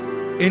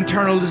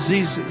 internal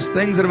diseases,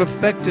 things that have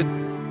affected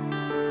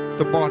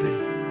the body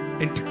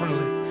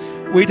internally.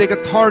 We take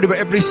authority over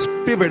every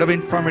spirit of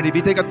infirmity.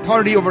 We take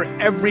authority over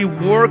every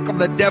work of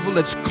the devil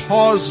that's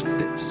caused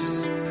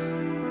this.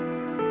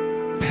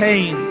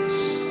 Pains,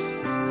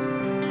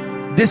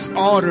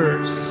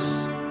 disorders.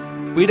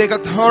 We take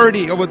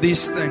authority over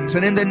these things.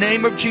 And in the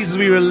name of Jesus,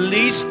 we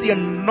release the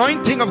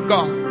anointing of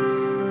God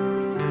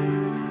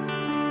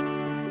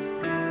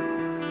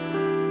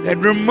that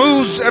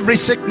removes every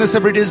sickness,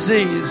 every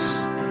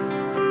disease.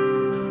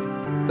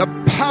 The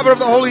power of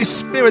the Holy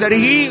Spirit that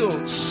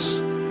heals,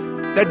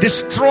 that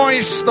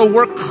destroys the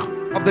work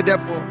of the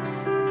devil,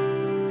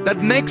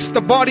 that makes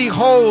the body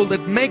whole,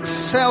 that makes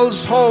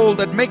cells whole,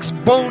 that makes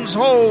bones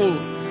whole,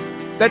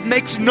 that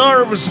makes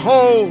nerves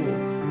whole.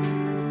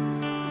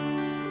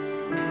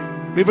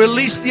 We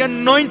release the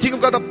anointing of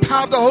God, the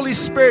power of the Holy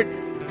Spirit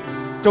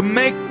to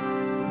make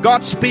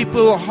God's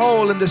people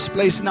whole in this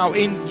place now.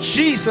 In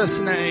Jesus'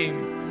 name,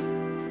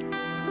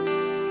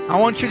 I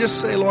want you to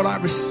say, Lord, I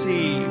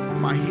receive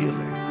my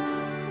healing.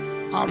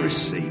 I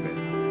receive it.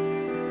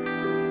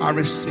 I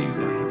receive my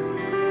healing.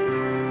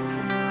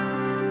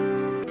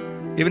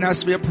 Even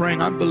as we are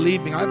praying, I'm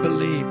believing, I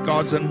believe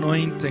God's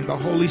anointing, the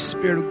Holy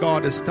Spirit of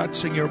God is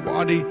touching your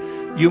body.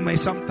 You may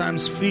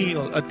sometimes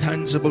feel a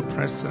tangible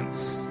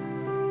presence.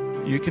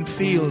 You can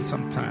feel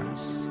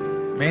sometimes,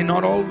 may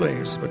not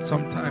always, but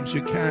sometimes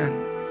you can.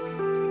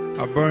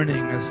 A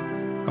burning,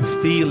 a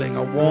feeling,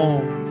 a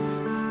warmth.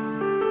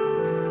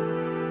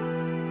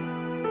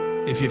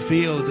 If you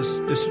feel,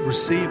 just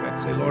receive it.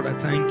 Say, Lord, I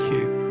thank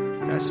you.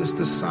 That's just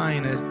a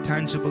sign, a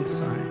tangible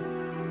sign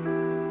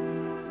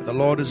that the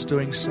Lord is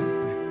doing something.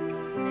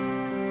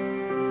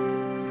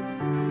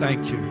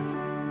 Thank you.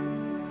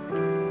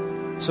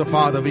 So,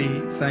 Father, we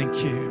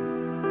thank you.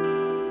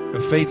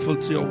 You're faithful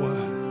to your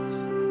words.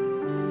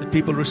 That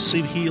people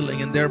receive healing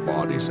in their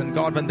bodies. And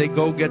God, when they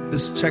go get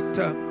this checked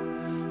up,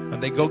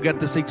 when they go get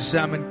this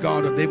examined,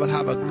 God, they will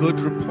have a good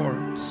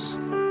report,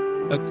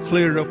 a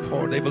clear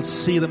report. They will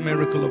see the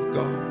miracle of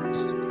God.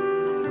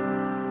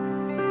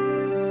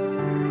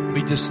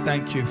 We just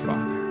thank you,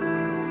 Father.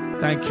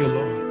 Thank you,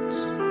 Lord.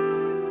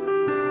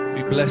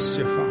 We bless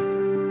you,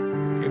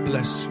 Father. We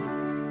bless you.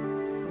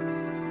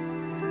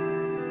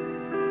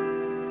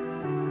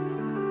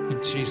 In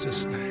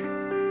Jesus' name.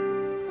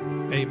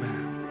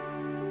 Amen.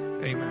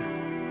 Amen.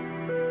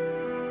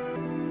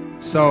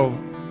 So,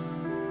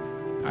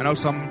 I know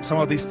some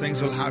of these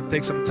things will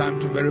take some time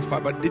to verify,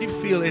 but did you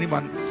feel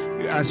anyone,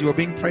 as you were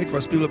being prayed for,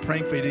 as people were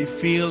praying for you, did you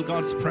feel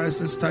God's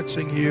presence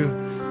touching you?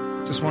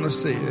 Just want to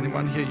see,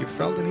 anyone here, you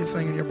felt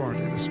anything in your body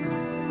this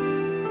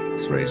morning?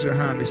 Let's raise your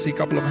hand. We see a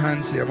couple of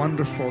hands here.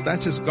 Wonderful.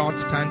 That's just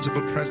God's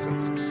tangible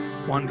presence.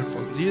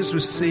 Wonderful. Do you just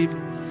receive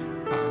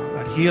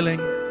that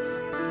healing?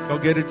 Go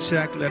get it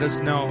checked. Let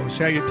us know.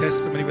 Share your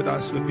testimony with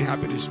us. We'll be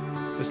happy to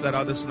just let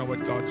others know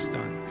what God's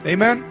done.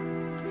 Amen.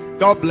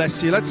 God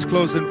bless you. Let's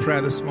close in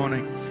prayer this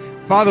morning.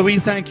 Father, we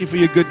thank you for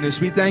your goodness.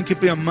 We thank you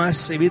for your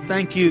mercy. We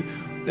thank you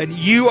that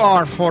you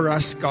are for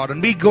us, God.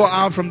 And we go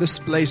out from this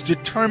place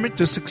determined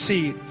to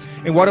succeed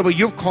in whatever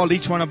you've called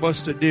each one of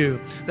us to do.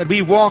 That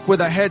we walk with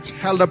our heads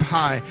held up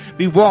high.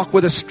 We walk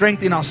with a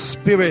strength in our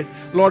spirit.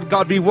 Lord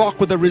God, we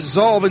walk with a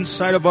resolve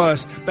inside of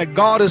us that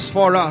God is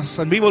for us.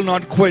 And we will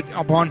not quit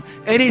upon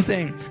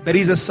anything that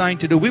He's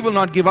assigned to do. We will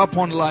not give up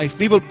on life.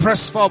 We will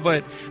press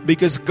forward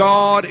because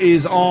God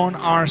is on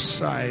our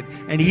side.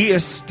 And He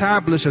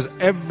establishes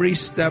every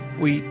step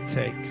we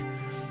take.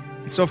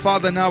 So,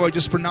 Father, now I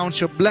just pronounce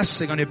your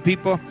blessing on your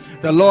people.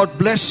 The Lord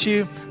bless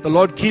you. The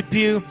Lord keep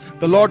you.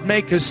 The Lord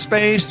make His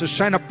face to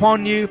shine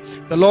upon you.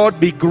 The Lord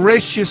be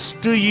gracious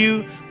to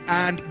you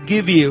and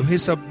give you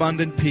His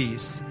abundant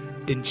peace.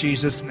 In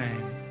Jesus'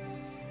 name.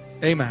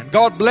 Amen.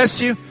 God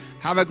bless you.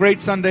 Have a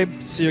great Sunday.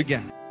 See you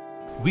again.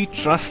 We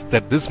trust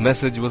that this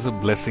message was a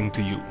blessing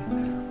to you.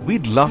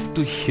 We'd love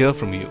to hear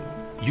from you.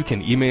 You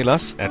can email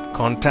us at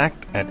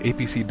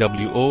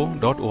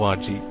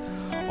contact@apcwo.org.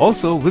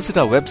 Also, visit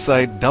our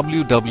website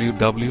www.apcwo.org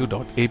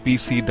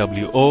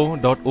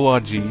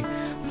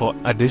for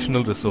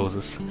additional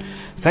resources.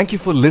 Thank you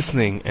for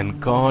listening,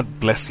 and God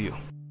bless you.